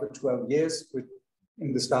throughout the 12 years.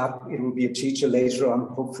 In the start, it will be a teacher, later on,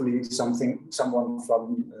 hopefully someone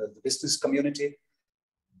from the business community.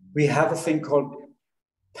 We have a thing called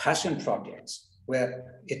passion projects,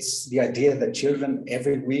 where it's the idea that children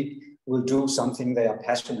every week will do something they are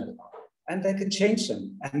passionate about. And they can change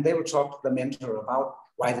them, and they will talk to the mentor about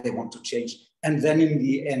why they want to change. And then in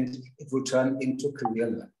the end, it will turn into career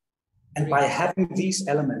learning. And by having these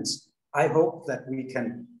elements, I hope that we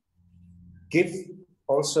can give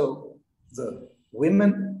also the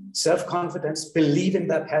women self-confidence, believe in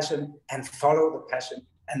their passion, and follow the passion,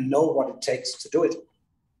 and know what it takes to do it.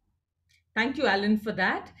 Thank you, Alan, for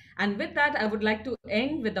that. And with that, I would like to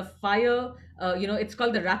end with a fire, it's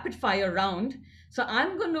called the rapid fire round. So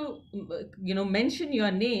I'm going to, mention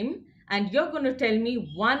your name, and you're going to tell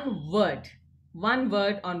me one word. one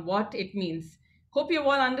word on what it means. Hope you've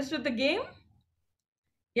all understood the game.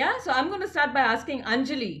 Yeah, so I'm going to start by asking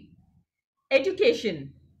Anjali.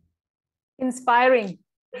 Education. Inspiring.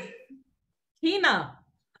 Hina.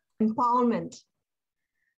 Empowerment.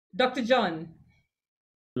 Dr. John.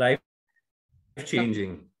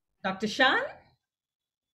 Life-changing. Dr. Shan.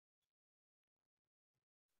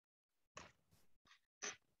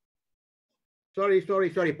 Sorry.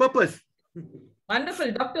 Purpose.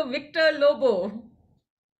 Wonderful. Dr. Victor Lobo.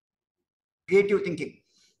 Creative thinking.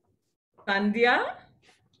 Sandhya.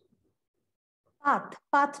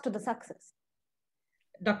 Path to the success.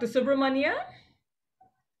 Dr. Subramania.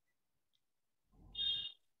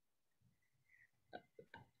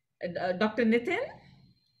 Dr. Nitin.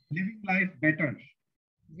 Living life better.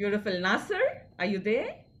 Beautiful. Nasser, are you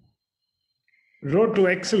there? Road to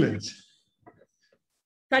excellence.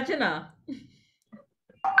 Sajana.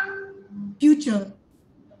 Future.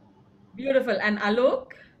 Beautiful. And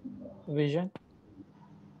Alok? Vision.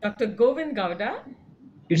 Dr. Govind Gowda?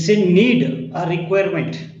 It's a need, a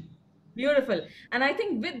requirement. Beautiful. And I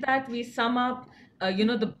think with that, we sum up,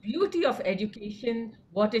 the beauty of education,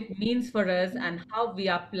 what it means for us, and how we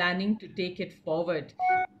are planning to take it forward.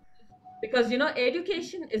 Because,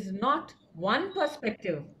 education is not one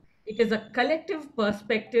perspective. It is a collective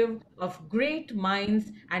perspective of great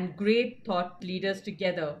minds and great thought leaders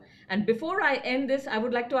together. And before I end this, I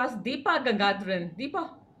would like to ask Deepa Gangadharan.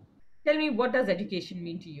 Deepa, tell me, what does education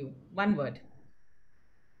mean to you? One word.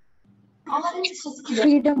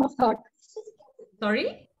 Freedom of thought.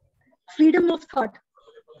 Sorry? Freedom of thought.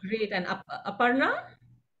 Great. And Aparna?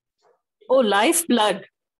 Oh, lifeblood.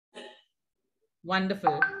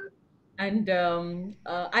 Wonderful. And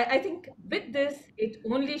I think with this, it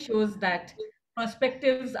only shows that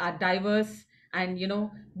perspectives are diverse. And,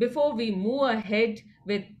 before we move ahead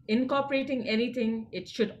with incorporating anything, it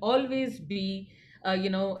should always be, a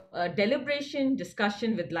deliberation,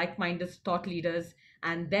 discussion with like-minded thought leaders,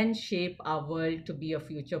 and then shape our world to be a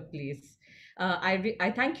future place.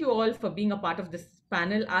 I thank you all for being a part of this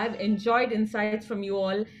panel. I've enjoyed insights from you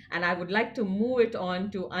all, and I would like to move it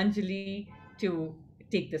on to Anjali to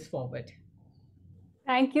take this forward.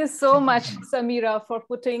 Thank you so much, Samira, for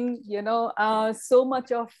putting, so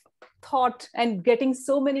much of thought and getting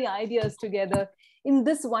so many ideas together in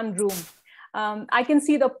this one room. I can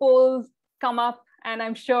see the polls come up, and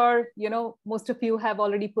I'm sure, most of you have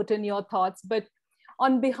already put in your thoughts. But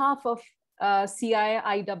on behalf of CII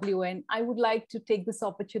IWN, I would like to take this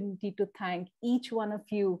opportunity to thank each one of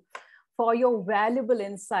you for your valuable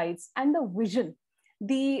insights and the vision,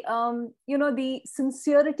 the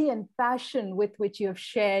sincerity and passion with which you have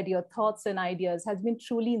shared your thoughts and ideas has been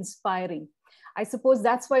truly inspiring. I suppose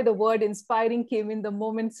that's why the word inspiring came in the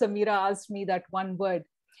moment Samira asked me that one word.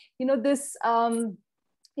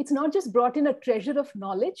 It's not just brought in a treasure of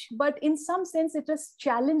knowledge, but in some sense, it has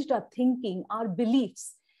challenged our thinking, our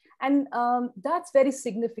beliefs. And that's very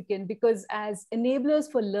significant because as enablers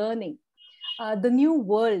for learning, the new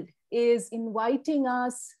world is inviting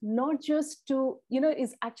us not just to,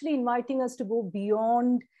 is actually inviting us to go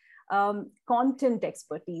beyond content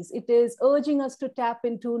expertise. It is urging us to tap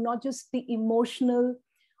into not just the emotional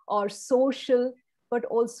or social, but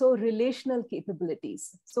also relational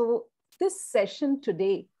capabilities. So this session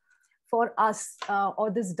today for us,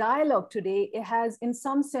 or this dialogue today, it has in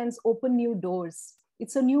some sense opened new doors.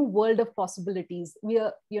 It's a new world of possibilities.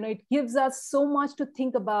 It gives us so much to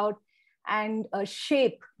think about and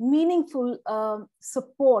shape meaningful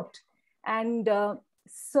support and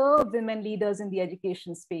serve women leaders in the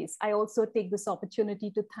education space. I also take this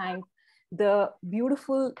opportunity to thank the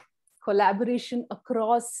beautiful collaboration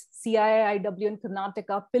across CII IWN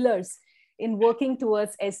Karnataka pillars in working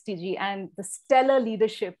towards SDG and the stellar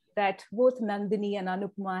leadership that both Nandini and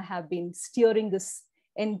Anupama have been steering this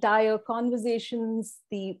entire conversations,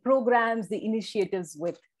 the programs, the initiatives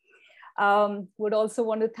with. Would also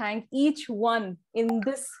want to thank each one in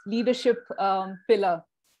this leadership pillar,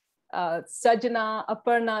 Sajana,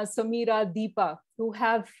 Aparna, Samira, Deepa, who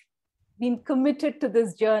have been committed to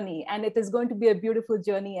this journey. And it is going to be a beautiful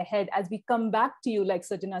journey ahead as we come back to you, like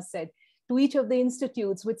Sajana said, to each of the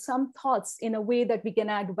institutes with some thoughts in a way that we can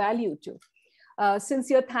add value to.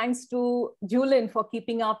 Sincere thanks to Julian for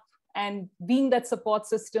keeping up and being that support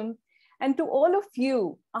system. And to all of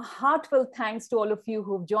you, a heartfelt thanks to all of you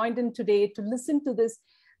who have joined in today to listen to this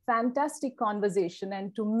fantastic conversation,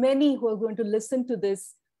 and to many who are going to listen to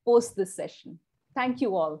this post this session. Thank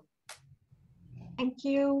you all. Thank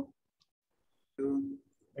you.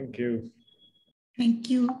 Thank you. Thank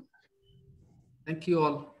you. Thank you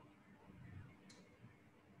all.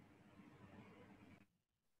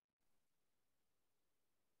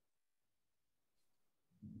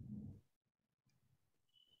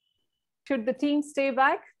 Should the team stay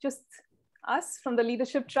back? Just us from the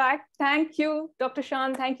leadership track. Thank you, Dr.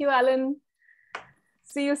 Shan. Thank you, Alan.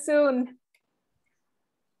 See you soon.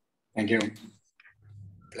 Thank you.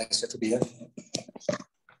 Pleasure to be here.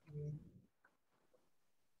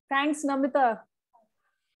 Thanks, Namita.